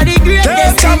 Life are the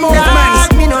greatest thing that.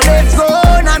 Me no left go,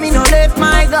 now me no left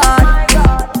my God.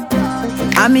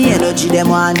 And me energy them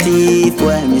want thief.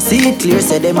 When me see it clear,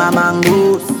 say them a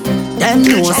mangoes. Them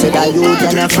know say that you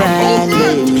and a friend.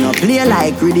 Me no play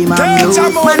like Ready Man Blues.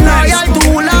 Man loyal,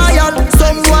 too loyal.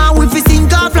 Someone with his sink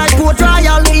off like court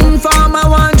trial. Informer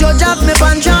want judge up me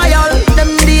pan trial. Them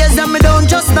days that me don't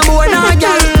trust no more nah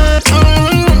girl.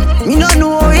 Me no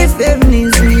know if heaven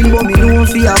is real, but me know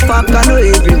fi a fuck I know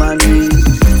every man real.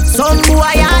 Some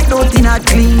boy I don't think I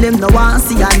clean. Them no want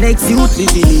see a next youth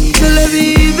living. They live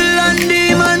evil and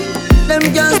demon. Them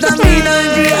can't stand me on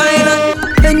the island.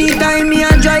 Anytime me a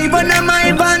drive on a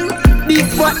my van, big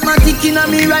fatmatic in a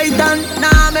me right hand.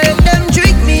 Now make them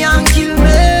trick me and kill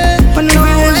me. No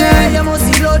way, you must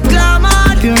see blood clamor.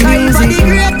 Life are the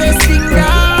greatest thing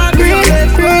that. Me no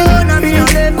left road and me no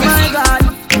left my God.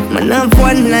 Man have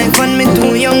one life and me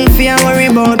too young for worry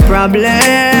about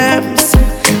problems.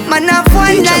 Man have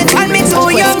one life and me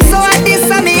too young, so I diss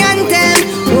a me anthem.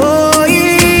 Oh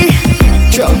yeah,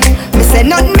 me say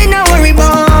nothing me no worry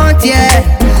about,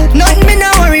 yeah. Nothing me no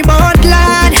worry about,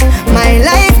 lad. My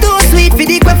life too sweet for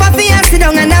the quiff of fear. Sit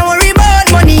down and I worry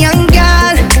about money and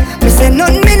girl. Me say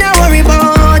nothing me no worry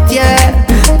about, yeah.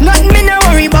 Nothing me no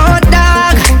worry about,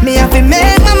 dog. Me happy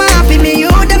make mama happy, me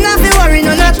you them not fi worry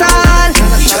none at all.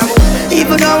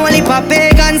 Even though only for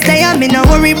pagans there, me no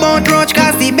worry about roach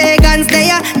cause the pagans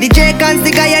there. The Jacons,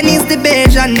 the Guyanese, the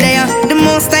Bajan there. The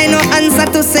most I know answer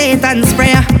to Satan's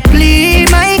prayer. Plead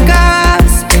my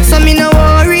cause, so me no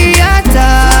worry at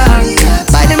all.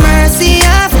 By the mercy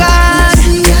of God,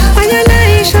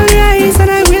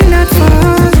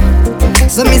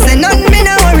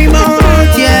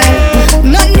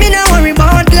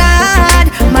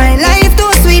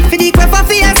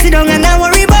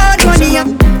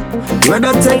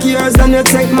 Rather take yours than you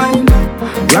take mine.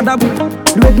 Rather do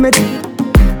it me.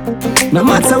 No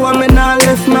matter what me nah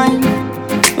left mine.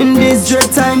 In these dread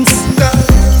times,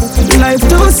 life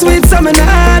too sweet, so me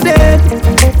nah dead.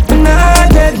 Nah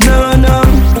dead, no, no.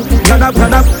 Rather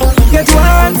get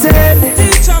wanted.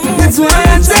 Get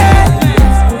wanted.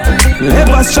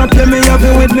 Never strap me up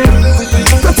with me.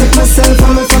 Protect myself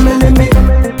from my family me.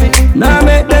 Now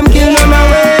make them kill on my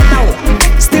way.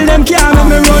 Still them can't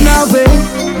make me run away.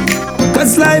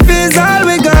 Cause life is all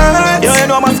we got. Yo, you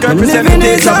know I'm represent living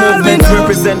is all we movement. know.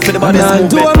 Represent for the body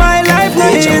movement. Do my life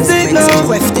not easy, no.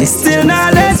 Still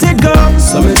not let it go.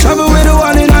 So me travel with the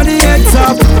one in the head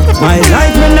top. My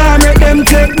life me nah make them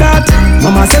take that.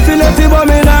 Mama say feel if you but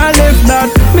me nah live that.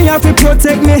 Me have to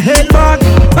protect me head back.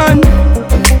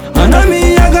 And on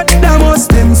me I got the most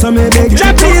them. So me beg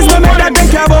Jah please no make that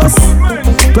take your boss.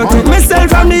 Protect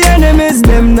myself from the enemies.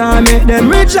 Them nah make them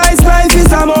realize life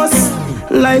is a must.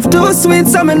 Life too sweet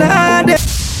so me nah dead.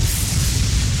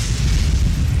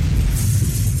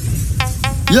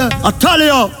 Yeah, I tell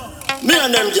you. Me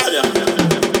and them gal.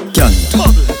 Can't.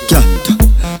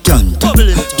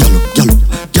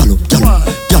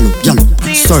 Gallo.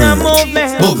 Sorry. Bobby.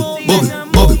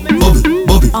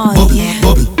 Oh yeah.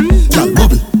 Bobby.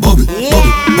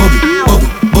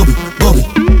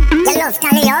 You love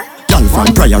Talio? Gal from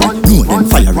Priory, know them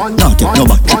fiery. Not take no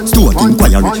back, store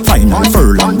inquiry. Final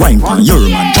furlong, wine pan, your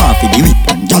man, coffee, the whip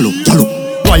and gallo.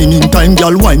 Whining time,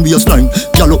 gal, wine waistline.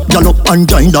 Gallo, and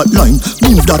join that line.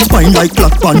 Move that spine like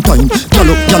clock on time.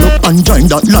 Gallo, and join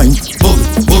that line.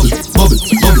 Bobby.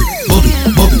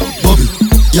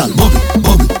 Gal, Bobby.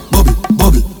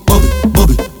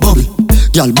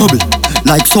 Gal, bubble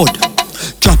like sword.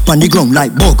 Drop on the ground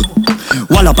like bug.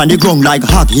 Wall up on the ground like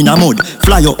hog in a mud.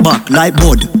 Fly up back like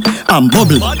bud. And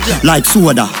bubble like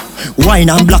soda. Wine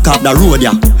and block up the road,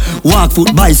 yeah. Walk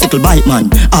foot, bicycle, bike man.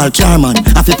 All car man,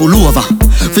 have to pull over.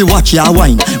 Fi watch your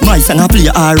wine. My song a play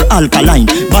our alkaline.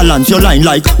 Balance your line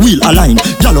like wheel align.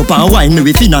 Gallop and wine, me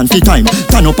we finance the time.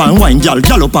 Turn up and wine, gal.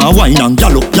 Gallop and wine and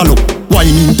gallop.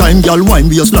 Whining time, gal, wine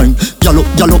waistline. Gallop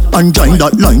and join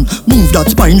that line. Move that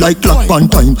spine like clock on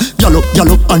time. Gallop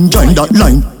and join that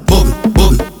line. Bubble.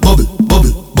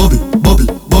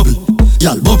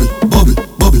 Gal, bubble.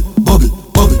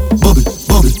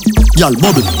 Gal,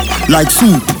 bubble like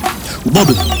soup.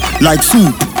 Bubble like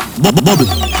soup. Bubble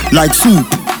like soup.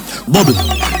 Bubble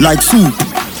like soup.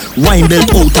 Wine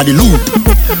belt out of the loop.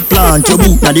 Plant your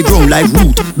boot na the ground like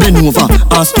root. Bend over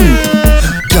and stoop.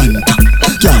 Canta.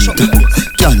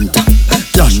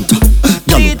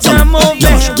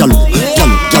 Gallo.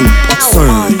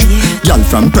 Surge. Gal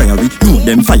from Priory, know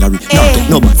them fiery. Not take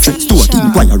no back, store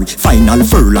inquiry. Final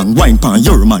furlong, wine pan,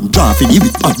 your man, draw for the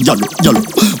whip and gallo.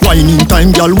 Whining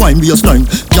time, gal, wine waistline.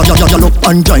 Gallo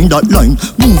and join that line.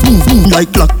 Move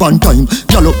like clock on time.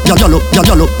 Gallo.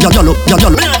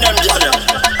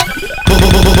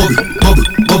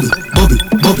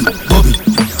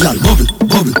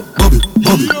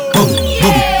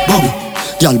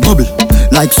 Gal, bubble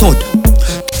like sword.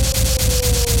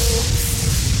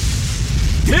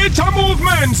 Teacha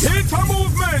movement.